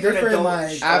so or many make her an different, adult,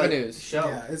 like, avenues. Show.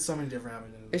 Yeah, it's so many different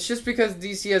avenues. It's just because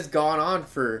DC has gone on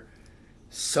for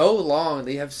so long.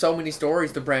 They have so many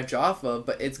stories to branch off of,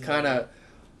 but it's kind of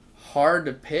hard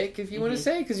to pick if you want to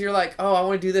say, because you're like, oh, I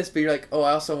want to do this, but you're like, oh,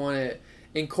 I also want to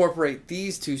incorporate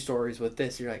these two stories with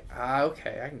this. You're like,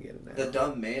 okay, I can get it now. The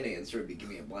dumb man answer would be give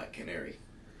me a Black Canary.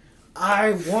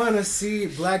 I want to see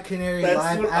Black Canary That's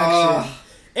live what- action.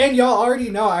 And y'all already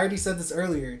know, I already said this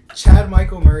earlier, Chad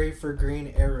Michael Murray for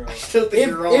Green Arrow. I still think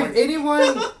you're wrong.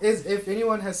 If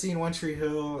anyone has seen One Tree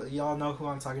Hill, y'all know who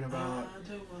I'm talking I about.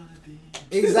 don't wanna be.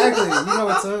 Exactly. You know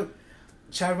what's up?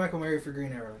 Chad Michael Murray for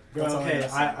Green Arrow. Bro, That's all okay, gotta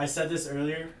say. I said this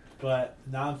earlier, but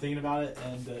now I'm thinking about it,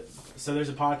 and so there's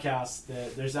a podcast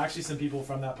that there's actually some people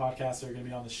from that podcast that are going to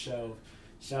be on the show.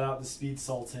 Shout out to Speed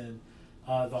Sultan.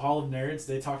 The Hall of Nerds,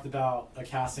 they talked about a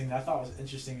casting that I thought was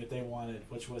interesting that they wanted,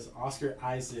 which was Oscar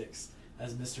Isaacs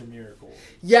as Mr. Miracle.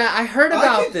 Yeah, I heard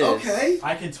about this. Okay.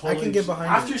 I can totally get behind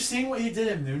after it. seeing what he did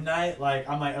in Moon Knight, like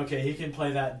I'm like, okay, he can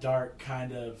play that dark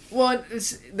kind of. Well,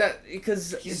 it's that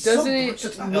because He's so doesn't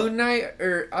versatile. Moon Knight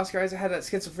or Oscar Isaac had that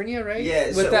schizophrenia, right? Yeah,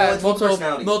 with so- well, that it's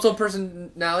multiple multiple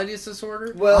personality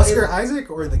disorder. Well, Oscar it- Isaac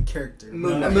or the character?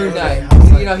 Moon Knight. Moon Okay, Knight. I was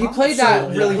like, You know, he oh, played so-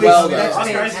 that really Which- well. that's Though.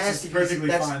 Oscar Isaac is fantastic. perfectly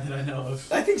That's- fine that I know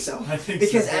of. I think so. I think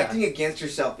Because so. acting against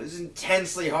yourself is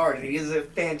intensely hard, and he does a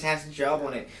fantastic job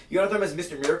on it. You want to throw him as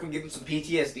Mr. Miracle and give him some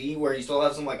PTSD, where you still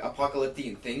have some like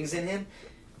apocalyptic things in him.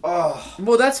 Oh,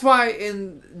 Well, that's why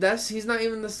he's not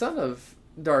even the son of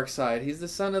Darkseid. He's the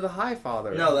son of the High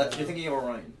Father. no, you're thinking of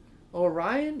Orion.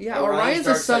 Orion? Yeah, Orion's Orion's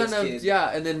the son Darkseid's of kid.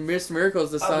 and then Miss Miracle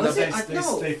is the son was of. it?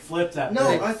 No. They flipped that. No,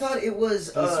 bit. I thought it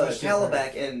was They switched it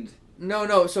Calabac and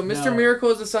No. So Mr. No. Miracle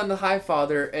is the son of the High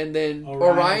Father, and then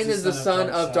Orion's Orion is the son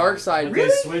of Darkseid. But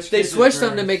Really? They it switched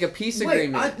them to first. make a peace Wait,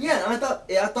 agreement. I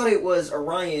thought it was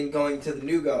Orion going to the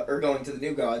new god or going to the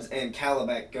new gods and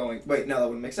Calabac going. Wait, no, that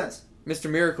wouldn't make sense.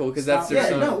 Mr. Miracle, because that's their Yeah,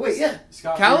 son. no, wait, yeah,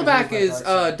 Scott Pilgrim Calabac by is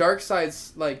Darkseid.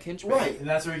 Darkseid's like henchman. right. And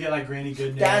that's where we get like Granny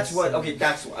Goodness. That's what. and- Okay,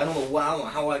 that's what. I don't know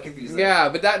how I confused that. Yeah,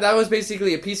 but that was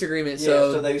basically a peace agreement. Yeah,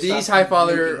 So, so they these stopped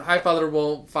High Father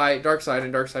won't fight Darkseid,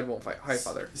 and Darkseid won't fight High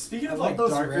Father. Speaking I of love like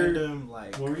those darker, random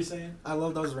like. what were you saying? I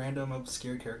love those random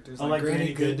obscure characters. Oh, like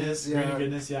Granny Goodness, Yeah, Granny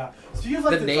Goodness, yeah. Speaking of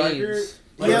like The the darker, names.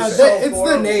 like, yeah, so it's the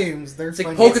horrible. names. They're It's like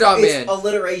funny. Polka Dot It's Man.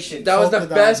 alliteration. That was the Polka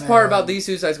Dot best part Man. about the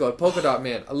Suicide Squad. Polka Dot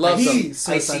Man. I love them. The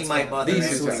Suicide I see my Squad. mother The The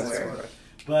Suicide Suicide everywhere. Squad.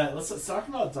 But let's talk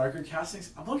about darker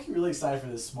castings. I'm looking really excited for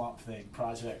this Swamp Thing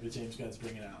project that James Gunn's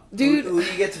bringing out. Dude, who do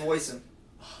you get to voice him?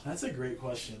 That's a great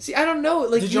question. see, I don't know.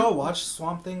 Like, Did y'all watch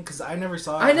Swamp Thing? Because I never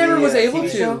saw it. I never was Yeah, able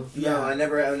TV to. show? Yeah. No, I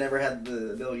never had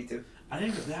the ability to. I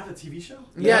didn't even, they have a TV show?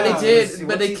 Yeah, Yeah, they did, let's see, but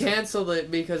what they season? canceled it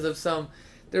because of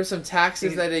there were some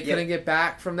taxes that they Yeah. couldn't get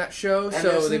back from that show, And so there's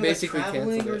they something like basically traveling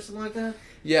canceled or it. something like that.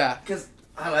 Yeah. Because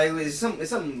it was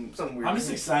something weird. I'm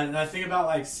just excited, and I think about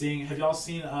like seeing. Have y'all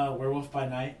seen Werewolf by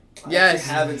Night? I Yes.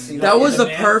 actually haven't seen That was the the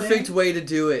Man perfect Thing? way to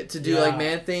do it, to do like Yeah.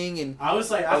 Man Thing and I was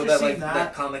like, Oh, after that seeing like that,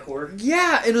 that comic horror.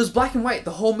 yeah, and it was black and white.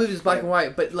 The whole movie was black and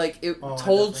white, but like it Oh, I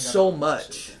told definitely so gotta watch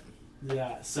much. it.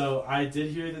 yeah. So I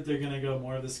did hear that they're gonna go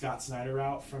more of the Scott Snyder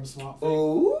route from Swamp Thing,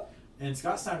 Oh, and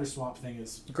Scott Snyder's Swamp Thing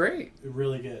is Great.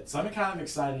 really good. So I'm kind of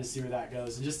excited to see where that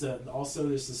goes, and just also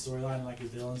there's the storyline and like the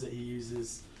villains that he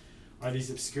uses are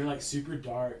these obscure, like super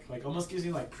dark, like almost gives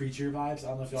me like Preacher vibes. I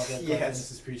don't know if y'all read Yes.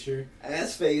 Genesis Preacher.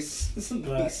 ass face. It's But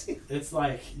amazing. it's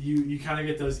like you kind of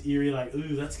get those eerie, like,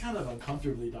 ooh, that's kind of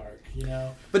uncomfortably dark, you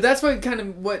know? But that's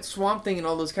what Swamp Thing and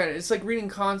all those it's like reading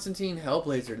Constantine,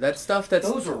 Hellblazer. That stuff that's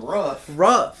Those were rough.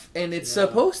 rough, and it's Yeah.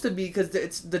 supposed to be because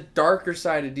it's the darker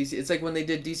side of DC. It's like when they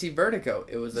did DC Vertigo.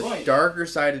 It was the Right. darker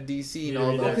side of DC and Yeah,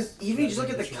 all yeah. Well, those. 'cause even if you just look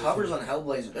at the covers on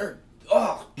Hellblazer, they're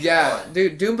Yeah, God.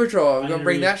 dude, Doom Patrol. I'm I gonna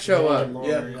bring that show read- up. Lord,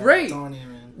 Yeah. Great. Don't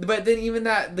even. But then even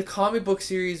the comic book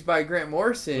series by Grant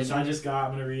Morrison. Which I just got.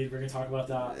 I'm gonna read. We're gonna talk about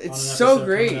that. on It's an so episode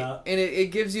great, coming up. and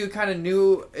it gives you a kind of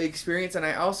new experience. And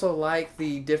I also like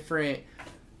the different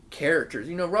characters.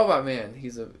 You know, Robot Man,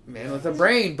 he's a man with a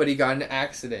brain, but he got in an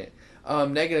accident.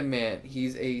 Negative Man,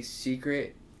 he's a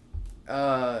secretly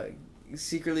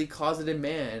closeted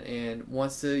man and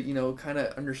wants to, kind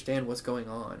of understand what's going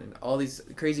on. And all these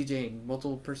Crazy Jane,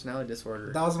 multiple personality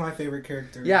disorder. That was my favorite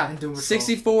character. Yeah, in Doom Patrol.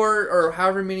 64 or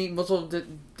however many multiple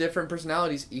different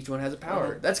personalities. Each one has a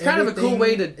power. That's kind of a cool Everything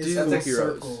way to is do full heroes.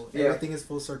 circle. Yeah. Everything is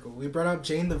full circle. We brought up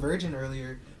Jane the Virgin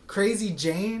earlier. Crazy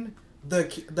Jane,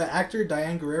 the actor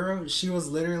Diane Guerrero, she was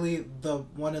literally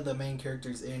one of the main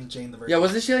characters in Jane the Virgin. Yeah,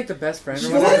 wasn't she like the best friend? She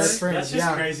or was whatever? the best friend. That's just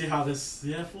Yeah. crazy how this.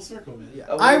 Yeah, full circle, man. Yeah.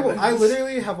 Oh, I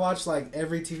literally have watched like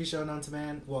every TV show known to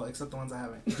man. Well, except the ones I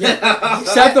haven't.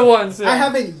 Except the ones. I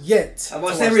haven't yet. I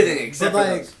watched to watch everything them. except but,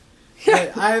 for like,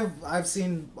 those. but I've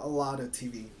seen a lot of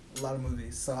TV, a lot of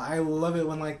movies. So I love it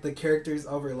when like the characters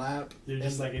overlap. You're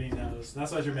just And- like, and he knows. And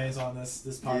that's why Jermaine's on this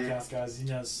podcast, guys. He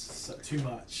knows too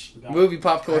much about Movie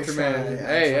pop culture, I tried. man. I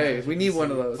Hey, we need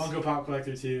one of those. Funko Pop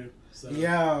collector too. So.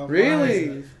 Yeah. Really?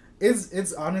 mine-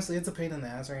 It's honestly it's a pain in the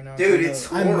ass right now. Dude, Kinda-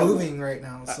 it's I'm horrible. moving right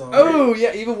now, so Oh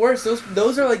yeah, even worse.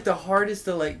 Those are like the hardest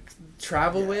to like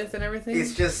travel with and everything.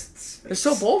 It's just They're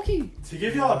so bulky. To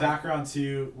give y'all a background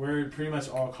too, we're pretty much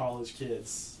all college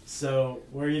kids. So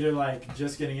we're either like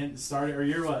just getting started, or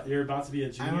you're what? You're about to be a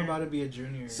junior. I'm about to be a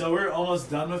junior. So we're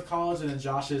almost done with college, and then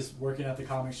Josh is working at the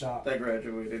comic shop. I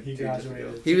graduated. He 2 years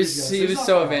graduated. ago. He was So it's not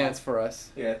so far advanced for us.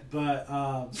 Yeah. But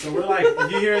so we're like,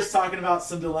 if you hear us talking about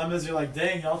some dilemmas, you're like,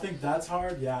 dang, y'all think that's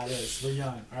hard? Yeah, it is. We're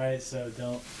young, all right. So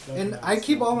don't and come at I us.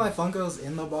 keep all my Funkos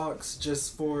in the box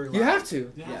just for. Like, You have to.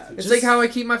 You have Yeah. to. It's Just- like how I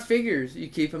keep my figures. You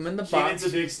keep them in the Keenan's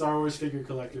box. a big Star Wars figure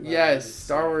collector. by the Yes, way, so-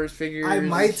 Star Wars figures. I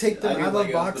might take them I do out of the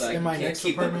Legos, box but I in my can't next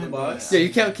keep them in the apartment. box. Yeah, you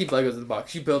can't keep Legos in the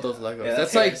box. You build those Legos. Yeah,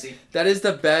 that's like heresy. that is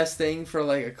the best thing for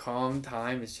like a calm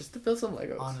time. Is just to build some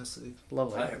Legos. Honestly,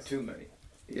 Love I have Legos. too many.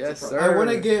 It's Yes, a sir. problem. I want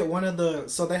to get one of the.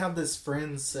 So they have this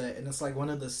Friends set, and it's like one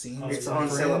of the scenes. Oh, It's yeah. on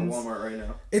sale at Friends. Walmart right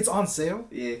now. It's on sale.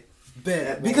 Yeah. Bet.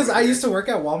 At Because Walmart, I yeah. used to work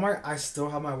at Walmart, I still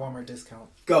have my Walmart discount.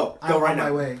 Go I'm right on now.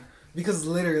 my way. Because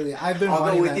literally, I've been I'll go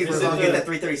wanting with that you for because Is I'll it get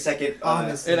the- that 330-second.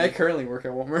 Honestly. And I currently work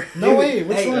at Walmart. No way.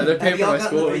 Which Hey, one? they're paying have y'all for my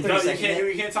gotten the school. We 330-second can't, yet?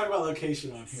 we can't talk about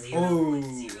location on here.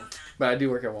 Oh. but I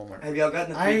do work at Walmart. Have y'all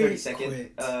gotten the I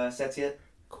 332nd quit. sets yet?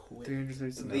 Quit.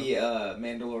 330. The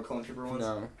Mandalore Clone Trooper ones?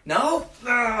 No. No?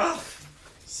 Ugh.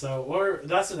 So, or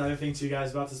that's another thing too,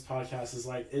 guys, about this podcast is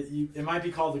like it might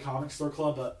be called the Comic Store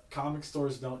Club, but comic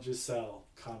stores don't just sell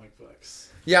comic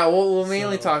books. Yeah, we'll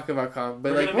mainly So, talk about comic,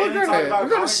 but we're like gonna mainly talk about we're gonna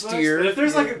comic books, steer. but if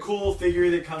there's like a cool figure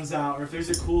that comes out, or if there's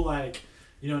a cool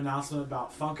announcement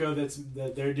about Funko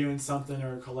that they're doing something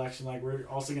or a collection, like we're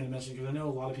also gonna mention because I know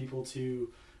a lot of people too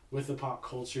with the pop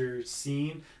culture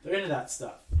scene, they're into that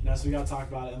stuff. So we gotta talk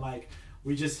about it. And like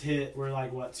we're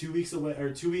like what 2 weeks away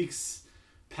or 2 weeks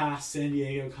past San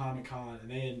Diego Comic Con,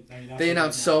 and They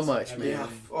announced so much, everything. man.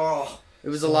 Oh. It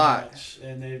was So a lot. much,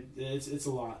 and it's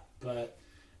a lot. But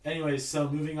anyways, so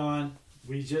moving on.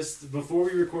 Before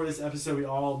we record this episode, we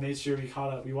all made sure we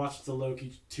caught up. We watched the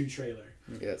Loki 2 trailer.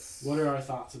 Yes. What are our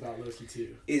thoughts about Loki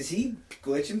 2? Is he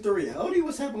glitching through reality?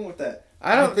 What's happening with that?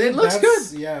 I don't. think It looks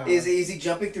that's- good. Yeah. Is he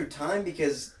jumping through time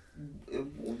because... Well,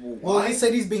 why? he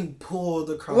said he's being pulled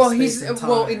across. Well, space and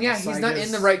time, and yeah, so he's I not guess-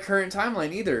 in the right current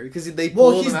timeline either because they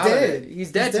Well, pulled he's him out of dead. it. He's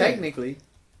He's dead dead. technically,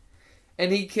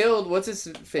 and he killed what's his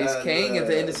face Kang at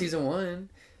the end of season 1.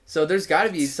 So there's got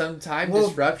to be some time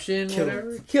disruption, killed.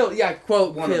 whatever. Killed, yeah,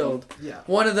 quote One of killed. Yeah.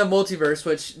 One of the multiverse,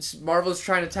 which Marvel's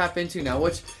trying to tap into now,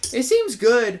 which it seems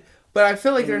good, but I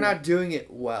feel like they're not doing it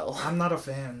well. I'm not a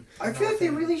fan. I feel like they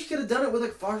really could have done it with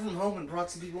like Far From Home and brought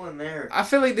some people in there. I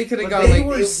feel like they could have But gone they like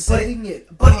were- setting it.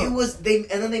 But up. it was and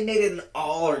then they made it an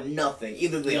all or nothing.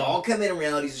 Either they all come in and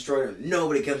reality's destroyed, or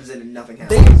nobody comes in and nothing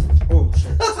They happens.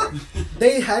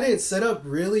 they had it set up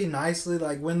really nicely.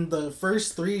 Like when the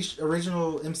first 3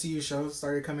 original MCU shows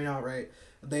started coming out, right?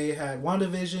 They had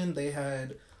WandaVision, they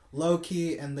had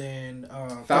Loki, and then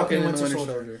Falcon and Winter Winter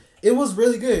Soldier. Soldier. It was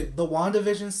really good. The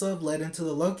WandaVision stuff led into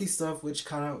the Loki stuff, which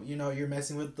kind of you're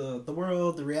messing with the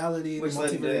world, the reality, Which the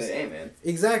led multiverse. to Ant-Man.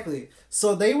 Exactly.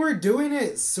 So they were doing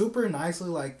it super nicely,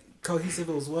 like cohesive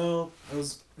as well. It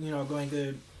was going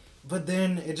good, but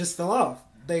then it just fell off.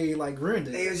 They like ruined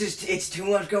it. It was just it's too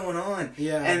much going on.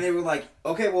 Yeah. And they were like,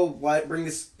 okay, well, why bring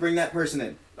that person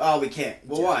in? Oh, we can't.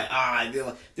 Well, why?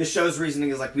 The show's reasoning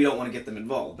is like we don't want to get them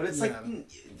involved. But it's like,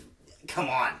 come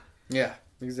on. Yeah,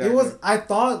 exactly. It was. I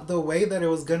thought the way that it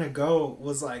was gonna go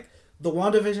was like the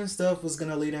WandaVision stuff was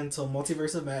gonna lead into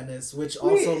Multiverse of Madness, which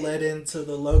also led into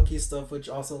the Loki stuff, which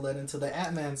also led into the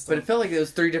Ant-Man stuff. But it felt like there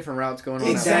was 3 different routes going on.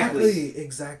 Exactly.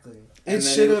 Exactly. And It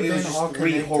then should have it been was just all 3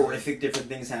 connected. horrific different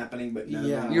things happening, but none of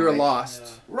them You were like- lost.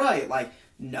 Right, like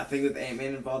nothing with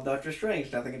Ant-Man involved Doctor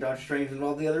Strange. Nothing in Doctor Strange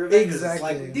involved the other Avengers. Exactly.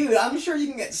 It's like, dude, I'm sure you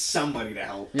can get somebody to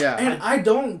help. Yeah. And I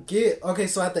don't get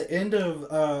so at the end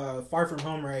of Far From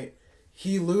Home, right?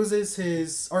 He loses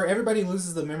everybody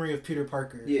loses the memory of Peter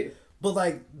Parker. Yeah. But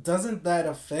like, doesn't that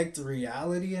affect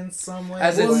reality in some way?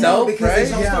 As Well, itself, no, because right?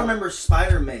 they also remember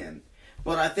Spider-Man.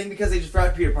 But I think because they just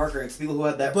brought Peter Parker, it's people who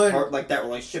had that that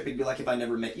relationship. It'd be like if I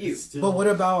never met you. But what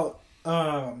about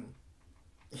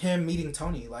him meeting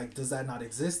Tony? Like, does that not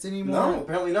exist anymore? No,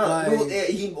 apparently not.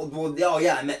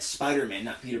 Like- I met Spider-Man,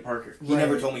 not Peter Parker. He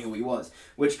never told me who he was.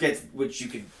 Which you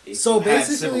could. If So you had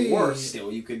basically- Civil War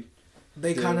still, you could.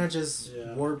 They Yeah. kind of just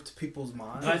warped people's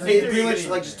minds. I think They they're pretty much gonna-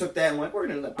 like just took that and like we're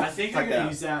gonna. I think fuck they're gonna that.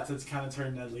 use that to kind of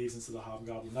turn Ned Leeds into the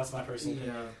Hobgoblin. That's my personal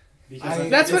opinion. Yeah. Because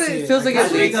That's what it feels like I it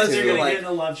think leads that's they're to. gonna like- get in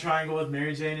a love triangle with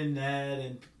Mary Jane and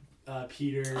Ned and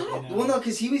Peter. Well, no,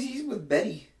 because he's with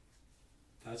Betty.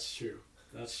 That's true.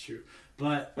 That's true.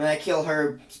 But When I kill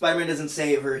her, Spider-Man doesn't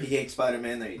save her. He hates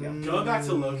Spider-Man. There you go. going back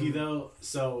to Loki though,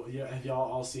 so have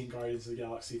y'all all seen Guardians of the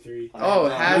Galaxy 3? Oh,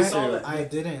 it I has saw to. that. I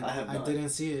didn't. I have I not. didn't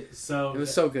see it. So It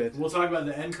was so good. We'll talk about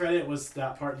the end credit. Was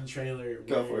that part in the trailer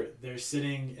Go where for it. they're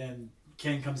sitting and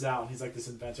Ken comes out and he's like this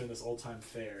inventor in this old time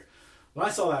fair. When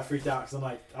I saw that, I freaked out because I'm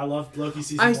like, I love Loki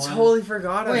season I 1. totally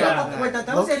forgot Wait, about Yeah. that.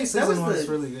 that was Loki that season was 1 is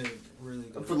the really good. Really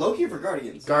good. for Loki or for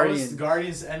Guardians. That was Guardians. the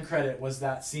Guardians end credit was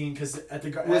that scene because at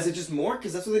the Was it just more?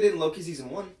 Because that's what they did in Loki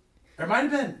season 1. Or it might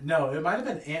have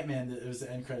been Ant-Man that it was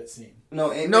the end credit scene.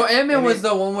 No, Ant-Man was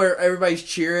the one where everybody's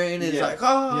cheering and it's Yeah. like,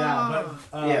 oh. Yeah,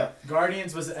 but Yeah.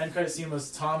 Guardians was the end credit scene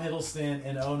was Tom Hiddleston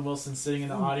and Owen Wilson sitting in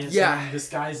the audience Yeah. wearing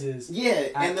disguises. Yeah,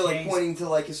 and they're like Kang's- pointing to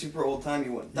like a super old timey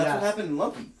one. That's Yeah. what happened in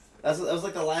Loki. That was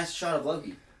like the last shot of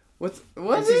Loki What in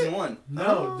was season it? 1.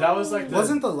 No, that was like the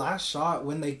Wasn't the last shot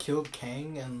when they killed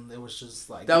Kang and it was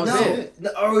just like That was no, it. no,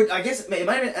 or I guess it might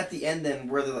have been at the end then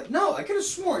where they're like, no, I could have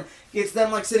sworn it's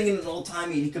them like sitting in an old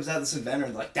timey and he comes out of this inventor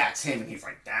and like that's him and he's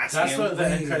like that's That's him. what the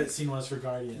end Wait. credit scene was for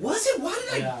Guardians. Was it? Why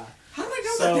did I? Yeah. How did I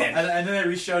know So that then? and then they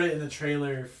re-showed it in the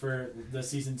trailer for the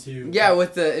season 2. Yeah,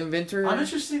 with the inventor. I'm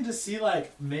interested to see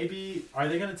like maybe are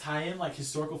they gonna tie in like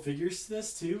historical figures to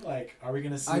this too? Like are we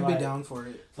gonna see I'd like, be down for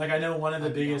it. like I know one of the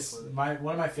I'd be down biggest for it.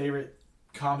 one of my favorite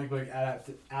comic book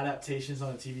adaptations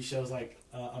on the TV shows like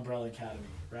Umbrella Academy,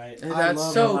 right? And I that's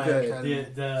love so Umbrella good. Academy.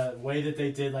 The way that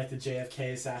they did like the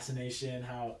JFK assassination,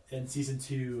 how in season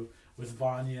 2 with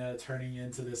Vanya turning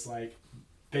into this like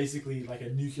basically like a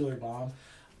nuclear bomb.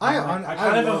 I kind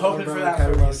of am love hoping for Umbrella that for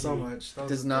Academy Loki. so much. That was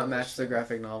Does the not best match the show.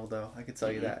 graphic novel though. I can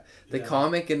tell you that. The Yeah.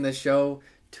 comic and the show,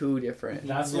 two different.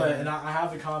 That's Yeah. what, and I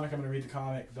have the comic. I'm gonna read the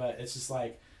comic, but it's just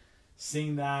like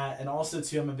seeing that, and also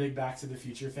too, I'm a big Back to the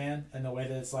Future fan, and the way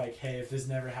that it's like, hey, if this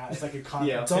never happened, it's like a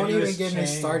Yeah. Don't even continuous get me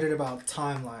chain. started about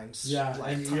timelines. Yeah,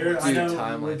 Like, and you're, I Dude, know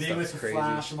timeline we're being with stuff's the crazy.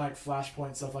 Flash and like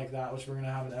Flashpoint stuff like that, which we're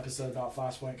gonna have an episode about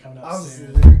Flashpoint coming up I was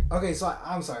soon. literally- okay, so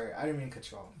I'm sorry. I didn't mean to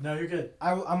cut you off. No, you're good.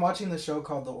 I'm watching the show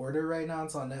called The Order right now.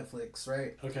 It's on Netflix,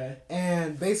 right? Okay.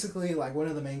 And basically, like, one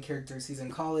of the main characters, he's in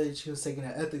college. He was taking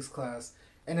an ethics class,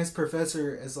 and his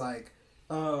professor is like,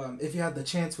 if you had the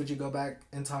chance, would you go back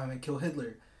in time and kill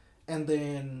Hitler? And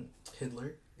then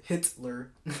Hitler,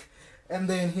 and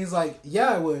then he's like, yeah,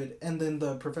 I would. And then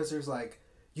the professor's like,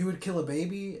 you would kill a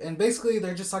baby? And basically,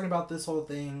 they're just talking about this whole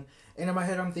thing. And in my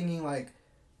head, I'm thinking like,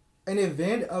 an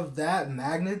event of that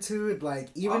magnitude, like,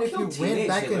 even I'll if kill you went teenage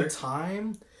back Hitler. in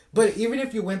time, but even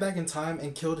if you went back in time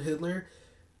and killed Hitler,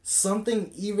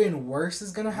 something even worse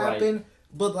is gonna happen. Right.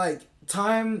 But like,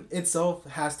 time itself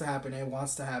has to happen. It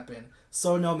wants to happen.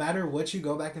 So no matter what you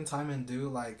go back in time and do,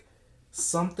 like,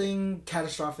 something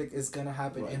catastrophic is gonna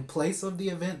happen Right. in place of the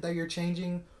event that you're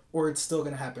changing, or it's still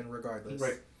gonna happen regardless.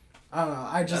 Right. I don't know.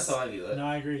 I just That's how I do that. No,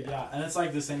 I agree. Yeah, and it's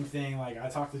like the same thing. Like I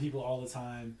talk to people all the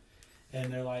time,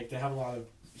 and they're like, they have a lot of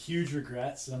huge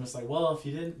regrets, and I'm just like, well, if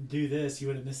you didn't do this, you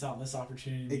would have missed out on this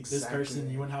opportunity. This Exactly. person,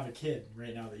 you wouldn't have a kid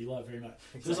right now that you love very much.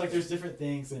 So it's like there's different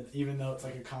things, and even though it's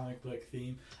like a comic book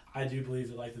theme, I do believe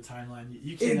that like the timeline,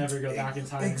 you can never go back in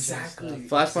time. Exactly. And change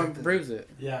stuff. Flashpoint Exactly. proves it.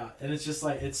 Yeah, and it's just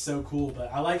like it's so cool. But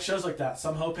I like shows like that. So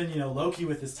I'm hoping, Loki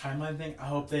with this timeline thing. I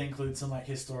hope they include some like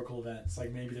historical events,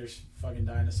 like maybe there's fucking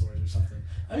dinosaurs or something.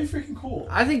 That'd be freaking cool.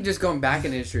 I think just going back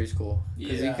in history is cool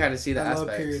because Yeah. you kind of see the I love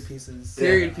aspects. period pieces.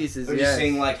 Period pieces. Or Yeah. just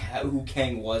saying like who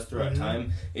Kang was throughout Mhm.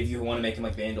 time. If you want to make him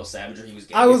like Vandal Savage, or he was.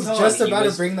 I was Genghis just Khan, about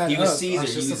he to bring that He was up. I Caesar.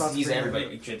 was just about to He's bring that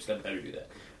everybody. up. Chip's got better do that.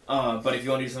 But if you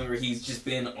want to do something where he's just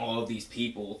been all of these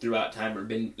people throughout time, or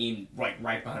been in right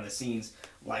behind the scenes,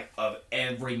 like of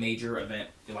every major event,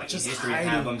 like Just in history, hiding-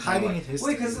 have them hiding like, in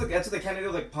history. Well, because that's what they kind of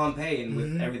do, like Pompeii, and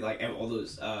with Mhm. every like all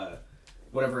those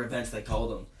whatever events they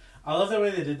called them. I love the way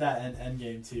they did that in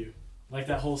Endgame too. Like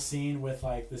that whole scene with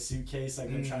like the suitcase, like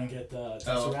they're Mm. trying to get the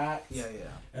Oh. Tesseract, Yeah,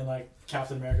 and like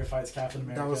Captain America fights Captain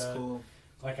America. that was cool.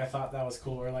 Like I thought that was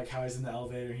cool, or like how he's in the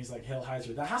elevator and he's like Hail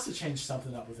Hydra. That has to change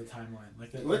something up with the timeline.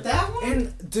 Like that. With that one,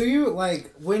 And do you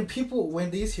like when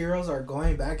these heroes are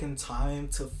going back in time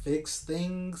to fix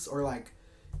things, or like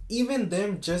even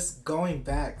them just going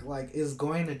back, like, is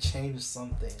going to change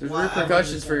something? There's Well,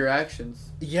 repercussions for your actions.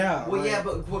 Yeah. well, like, yeah,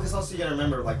 but because also you gotta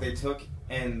remember, like they took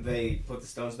and they put the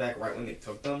stones back right when they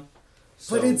took them.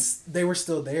 But So- they were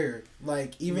still there.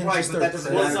 Like, even right, just but their that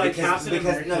doesn't Well, it's matter like because, Captain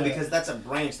because America. because that's a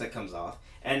branch that comes off,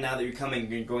 and now that you're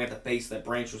going at the base of that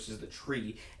branch, which is the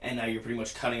tree, and now you're pretty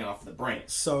much cutting off the branch.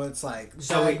 So it's like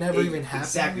So that never even happened.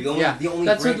 Exactly. The Yeah, only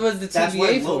that's branch, what was the that's why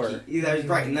TVA Loki, for. Yeah, that's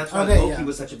right, and that's why Okay, Loki yeah.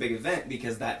 was such a big event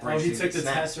because that Oh, branch he didn't took get the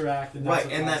snapped. Tesseract, and that's Right,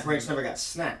 what and that caused branch it. never got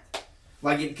snapped.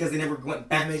 Like because they never went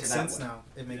back It makes to that sense one. now.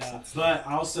 It makes Yeah, sense. but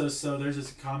also, so there's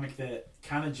this comic that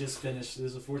kind of just finished.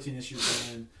 There's a 14 issue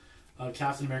run of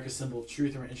Captain America's Symbol of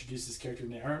Truth, and we're introduced this character,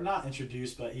 or not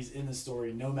introduced, but he's in the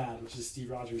story, Nomad, which is Steve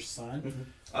Rogers' son.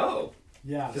 Oh,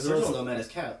 Yeah, because so the original it's- Nomad is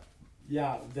Cap.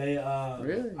 yeah, they.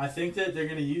 Really? I think that they're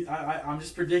gonna use. I'm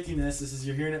just predicting this. This is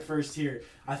you're hearing it first here.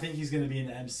 I think he's gonna be in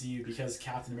the MCU because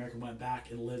Captain America went back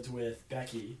and lived with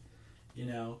Becky.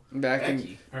 Back in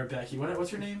Becky. Or Becky. What's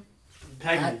her name?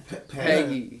 Peggy.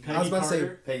 Peggy. I was about to say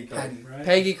Carter, Peggy Carter. Patty. right?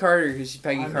 Peggy Carter, because she's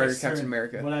Peggy I Carter, mixed her- Captain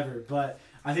America. Whatever, but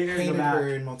I think they're gonna Hated go back. her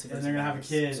in Multiverse And they're gonna have a Madness.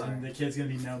 kid, Sorry. and the kid's gonna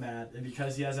be Nomad, and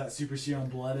because he has that super serum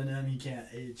blood in him, he can't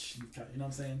age. You know what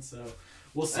I'm saying? So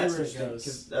we'll see That's where it interesting goes.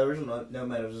 because the original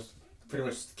Nomad was just pretty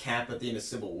much Cap at the end of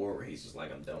Civil War, where he's just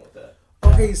like, I'm done with that.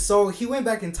 Okay, so he went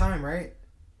back in time, right?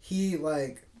 He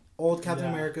like old Captain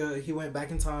Yeah. America. He went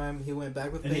back in time. He went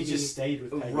back with And Peggy. he just stayed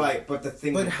with Peggy. Right, but the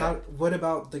thing. But with how? that- What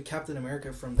about the Captain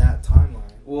America from that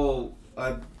timeline? Well,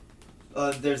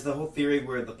 there's the whole theory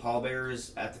where the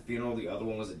pallbearers at the funeral, the other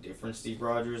one was a different Steve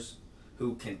Rogers,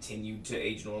 who continued to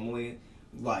age normally,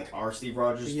 like our Steve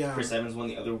Rogers. Yeah. Chris Evans one.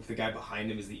 The guy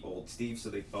behind him is the old Steve, so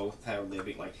they both have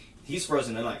living like he's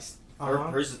frozen in ice.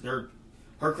 Uh-huh.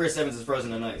 Her Chris Evans is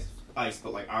frozen in ice,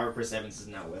 but like our Chris Evans is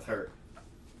now with her.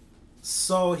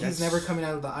 So he's That's- never coming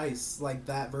out of the ice like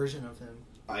that version of him.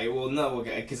 I will know,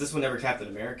 okay, because this one never Captain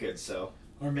America, so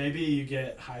Or maybe you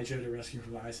get Hydra to rescue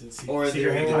from the ice and see. Or see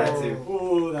they're her into die. that too.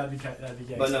 Ooh, that'd be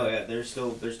gay. But no, yeah, they're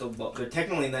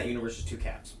technically in that universe is 2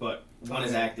 Caps, but one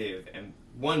is active and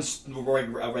one's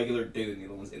a regular dude and the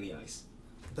other one's in the ice.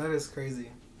 That is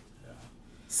crazy. Yeah.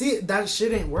 See, that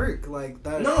shouldn't work. Like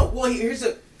that. No, well, here's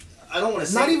a. I don't want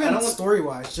to say. Not even I don't want, story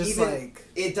wise. Just even- like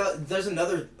It does. There's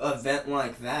another event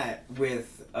like that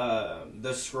with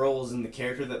the scrolls and the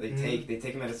character that they take. They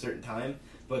take him at a certain time,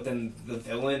 but then the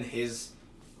villain, his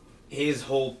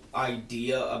whole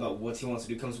idea about what he wants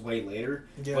to do comes way later.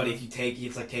 yeah. But if you take,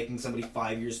 it's like taking somebody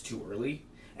 5 years too early,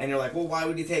 and you're like, well, why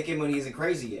would you take him when he isn't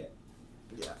crazy yet?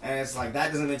 Yeah. And it's like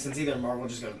that doesn't make sense either. Marvel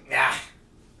just goes, nah.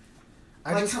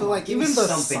 I Like, just come feel on, like give me even the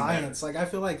something science, like I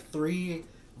feel like 3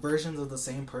 versions of the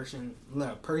same person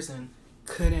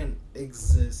couldn't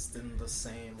exist in the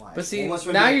same life. But see, Well, unless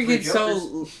we're now doing you're getting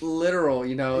 3 so literal,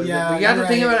 you know. yeah, we got to you're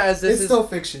think right. about it as this it's is still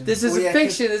fiction. this is Well, yeah,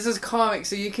 fiction. This is comic,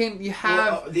 so you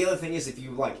have Well, the other thing is if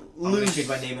you like I'm gonna Lose- change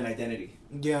my name and identity,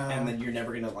 yeah. and then you're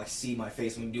never gonna like see my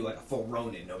face when you do like a full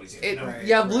Ronin. Nobody's gonna it. know. Right,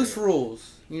 you have right. loose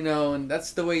rules, you know, and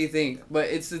that's the way you think. But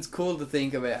it's cool to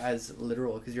think of it as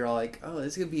literal because you're all like, oh,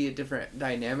 this could be a different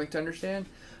dynamic to understand.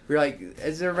 We're like,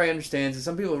 as everybody understands, and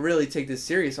some people really take this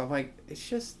serious. I'm like, it's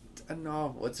just a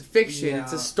novel. It's a fiction. Yeah.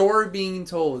 It's a story being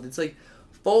told. It's like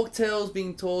folk tales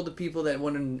being told to people that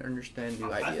want to understand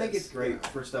new ideas. I think it's great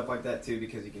for stuff like that too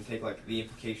because you can take like the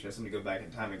implication of somebody go back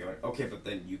in time and go, okay, but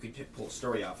then you could pull a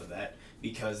story off of that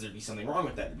because there'd be something wrong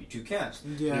with that. There'd be 2 caps.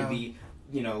 Yeah. There'd be,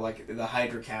 you know, like the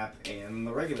Hydra cap and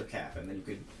the regular cap, and then you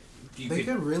could. They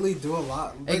could really do a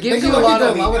lot. It Like, gives they you could a lot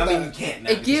really of- do I with mean, that. you can't. Now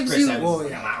It because gives Chris you- Evans Well, is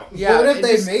yeah. come out. Yeah, What if it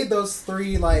they just- made those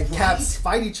 3 like Right. caps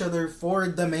fight each other for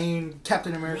the main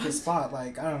Captain America What? spot?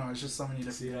 Like I don't know. It's just so many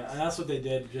different. See, and that's what they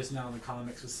did just now in the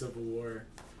comics with Civil War.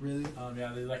 Really?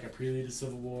 Yeah, they did like a prelude to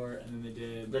Civil War, and then they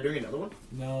did. They're doing another one.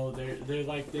 No, they're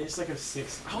like they just like a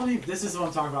 6. I don't even. This is what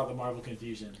I'm talking about, the Marvel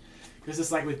confusion, because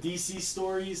it's like with DC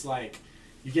stories, like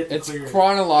you get the It's clear.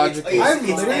 chronological. I've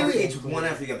literally- it's one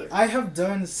after the other. I have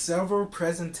done several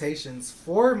presentations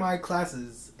for my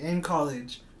classes in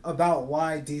college about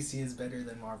why DC is better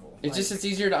than Marvel. It's just it's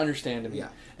easier to understand to me. Yeah.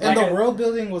 And Like, the world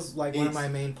building was like one of It's- my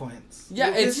main points. Yeah,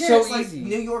 Well, 'cause, it's so like, easy.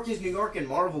 New York is New York and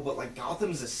Marvel, but like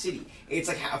Gotham's a city. It's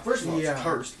like first of all, Yeah. it's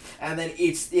cursed, and then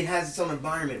it has its own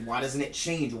environment. Why doesn't it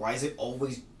change? Why is it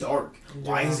always dark?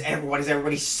 Why Yeah. why does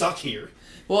everybody suck here?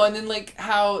 Well, and then like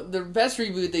how the best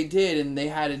reboot they did, and they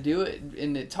had to do it,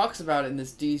 and it talks about it in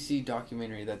this DC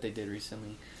documentary that they did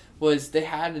recently, was they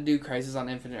had to do Crisis on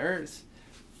Infinite Earths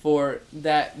for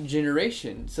that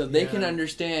generation, so they can Yeah.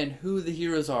 understand who the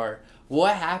heroes are,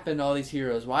 what happened to all these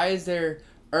heroes, why is there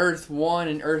Earth 1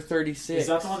 and Earth 36? Is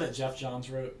that the one that Jeff Johns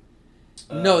wrote?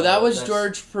 No, that was That's-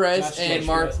 George Perez That's and George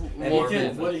Mark Perez.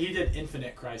 And Wolfman. he did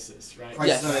Infinite Crisis, right?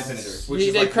 Crisis Yes. on Infinite Earths, which He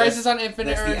is did like Crisis on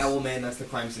Infinite that's the Earths. Owlman, that's the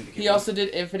crime syndicate. He also did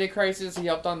Infinite Crisis. He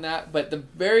helped on that. But the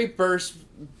very first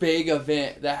big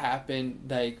event that happened,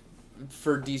 like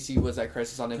for DC, was that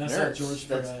Crisis on That's Infinite that Earths. George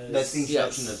that's Perez. that's the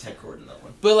inception Yes. of Ted Kord in that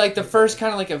one. But like the first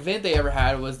kind of like event they ever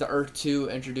had was the Earth 2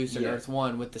 introduced in Yeah. Earth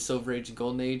 1 with the Silver Age and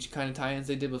Golden Age kind of tie-ins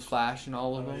they did with Flash and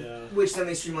all of Oh, them. yeah. Which then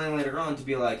they streamlined later on to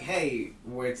be like, hey,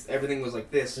 where everything was like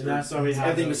this. And or that's why we have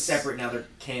everything was those- separate. Now they're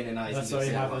canonized. That's into why the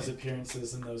we same have way. those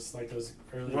appearances in those like those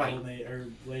early Right. golden age or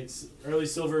early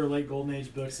silver or late golden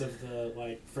age books of the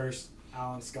like first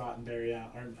Alan Scott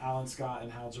and Alan Scott and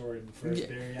Hal Jordan first Yeah,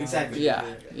 Barry Allen. exactly.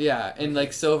 Yeah, and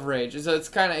like Silver Age. So it's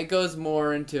kind of it goes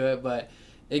more into it, but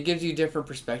it gives you different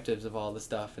perspectives of all the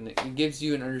stuff, and it gives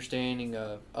you an understanding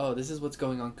of this is what's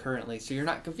going on currently, so you're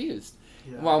not confused.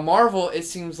 Yeah. While Marvel, it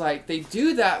seems like they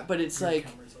do that, but it's Your like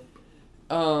camera's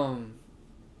open.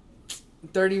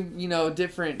 30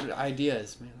 different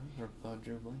ideas. Man, I'm about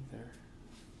to blank there.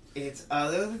 It's the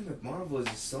other thing with Marvel is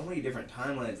there's so many different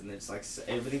timelines, and it's like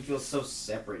everything feels so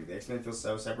separated. The X-Men feel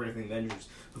so separated from the Avengers,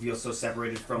 who feel so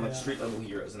separated from like Yeah. street level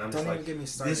heroes. And I'm Don't just even like, get me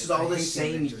started. this is all I the hate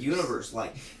same Avengers. universe.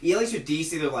 Like, at least with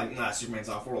DC, they're like, nah, Superman's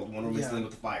off world. Wonder Woman's Yeah. dealing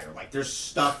with the fire. Like, there's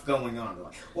stuff going on. They're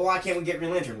like, well, why can't we get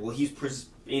Green Lantern? Well, he's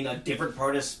in a different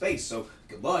part of space, so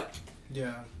good luck.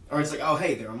 Yeah. Or it's like, oh,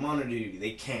 hey, they're on monitor duty.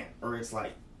 They can't. Or it's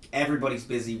like, everybody's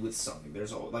busy with something.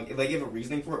 There's all like, if they give a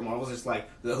reasoning for it, Marvel's just like,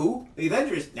 the who? The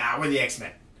Avengers? Nah, we're the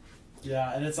X-Men.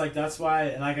 Yeah, and it's like that's why.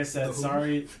 And like I said, The who?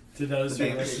 sorry to those The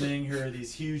who are band. listening who are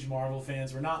these huge Marvel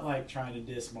fans. We're not like trying to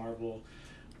diss Marvel,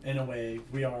 in a way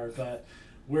we are, but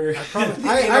we're. I promise. In a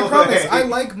I promise. way. I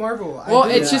like Marvel. Well,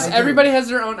 I do. it's just I do. everybody has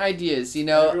their own ideas, you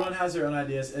know. Everyone has their own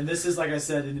ideas, and this is like I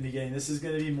said in the beginning. This is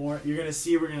going to be more. You're going to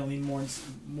see we're going to lean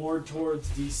more towards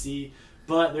DC,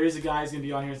 but there is a guy who's going to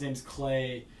be on here. His name's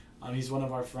Clay. He's one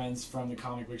of our friends from the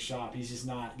comic book shop. He's just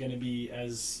not going to be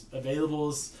as available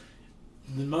as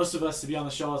than most of us to be on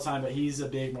the show all the time, but he's a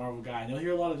big Marvel guy. And you'll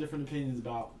hear a lot of different opinions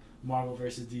about Marvel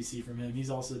versus DC from him. He's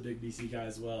also a big DC guy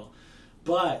as well.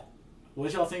 But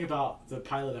what y'all think about the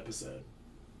pilot episode?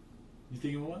 You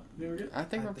think what? They were good? I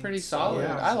think I we're think pretty so, solid.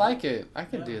 yeah. I like it. I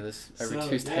could Yeah. do this every So,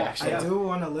 Tuesday, yeah. actually. I do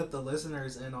want to let the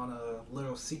listeners in on a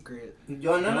little secret.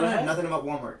 Yo, no, Go ahead. nothing about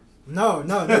Walmart. No,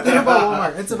 nothing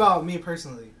about Walmart. It's about me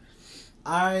personally.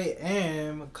 I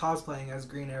am cosplaying as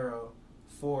Green Arrow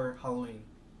for Halloween.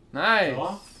 Nice. Go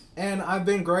off. And I've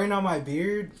been growing out my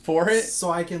beard For it? so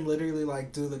I can literally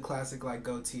like do the classic like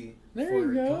goatee There for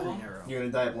you go. Green Arrow. You're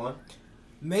gonna dye it blonde?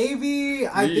 Maybe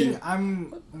I Yeah. think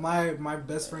I'm my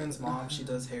best friend's mom. She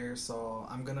does hair, so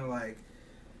I'm gonna like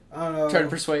I don't know. Try to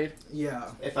persuade. Yeah,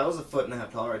 If I was a foot and a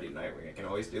half taller, I'd do Nightwing. I can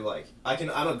always do like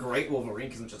I'm a great Wolverine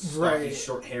because I'm just a stocky, Right.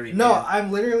 short, hairy. no, man.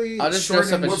 I'm literally I'll just short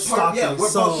dress up and as- we're part. stocky. Yeah, we're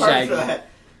so both part Shaggy. for that.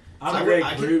 I'm I- a great I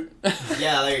can- Groot.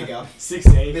 Yeah, there you go.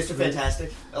 6'8". Mr.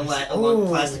 Fantastic, a Ooh. long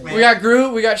plastic man. We got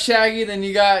Groot, we got Shaggy, then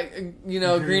you got,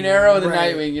 Green Arrow, and then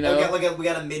Right. Nightwing, we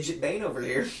got a midget Bane over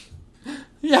here.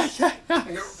 Yeah.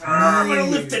 I'm gonna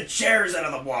lift the chairs out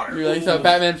of the water. You're like, so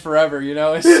Batman Forever,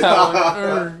 It's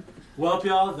so, Well,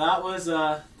 y'all, that was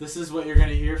this is what you're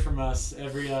gonna hear from us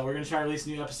every. We're gonna try to release a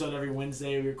new episode every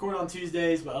Wednesday. We record on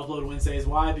Tuesdays, but upload Wednesdays.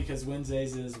 Why? Because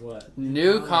Wednesdays is what.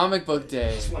 New comic book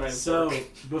day. That's when I So work.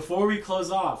 before we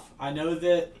close off, I know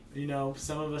that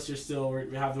some of us are still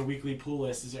we have the weekly pool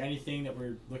list. Is there anything that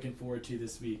we're looking forward to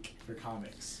this week for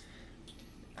comics?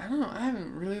 I don't know, I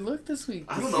haven't really looked this week.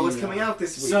 I don't know what's coming out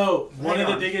this week. So one Hang of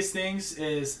the on. biggest things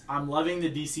is I'm loving the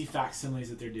DC facsimiles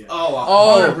that they're doing. Oh,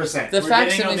 100%. The We're getting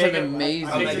facsimiles Omega- are amazing.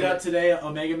 I picked it Omega. up today.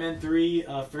 Omega Men 3,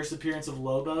 first appearance of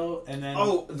Lobo, and then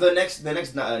the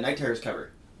next Night Terrors cover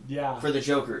yeah. for the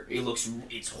Joker.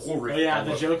 It's horrific. Oh yeah, I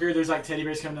the love it. Joker. There's like teddy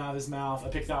bears coming out of his mouth. I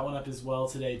picked that one up as well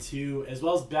today too, as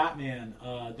well as Batman.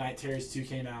 Night Terrors 2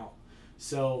 came out,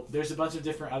 so there's a bunch of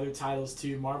different other titles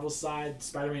too. Marvel's side,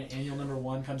 Spider-Man Annual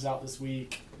 #1 comes out this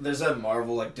week. There's a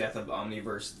Marvel Death of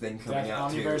Omniverse thing coming Death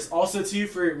out Omniverse. too. Also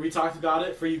too, we talked about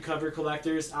it for you cover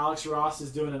collectors. Alex Ross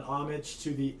is doing an homage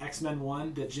to the X-Men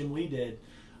 1 that Jim Lee did,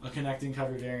 a connecting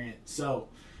cover variant. So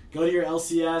go to your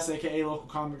LCS, aka local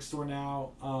comic store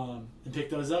now, and pick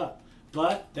those up.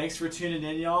 But thanks for tuning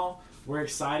in, y'all. We're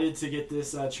excited to get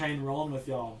this train rolling with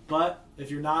y'all. But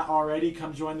if you're not already,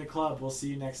 come join the club. We'll see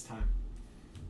you next time.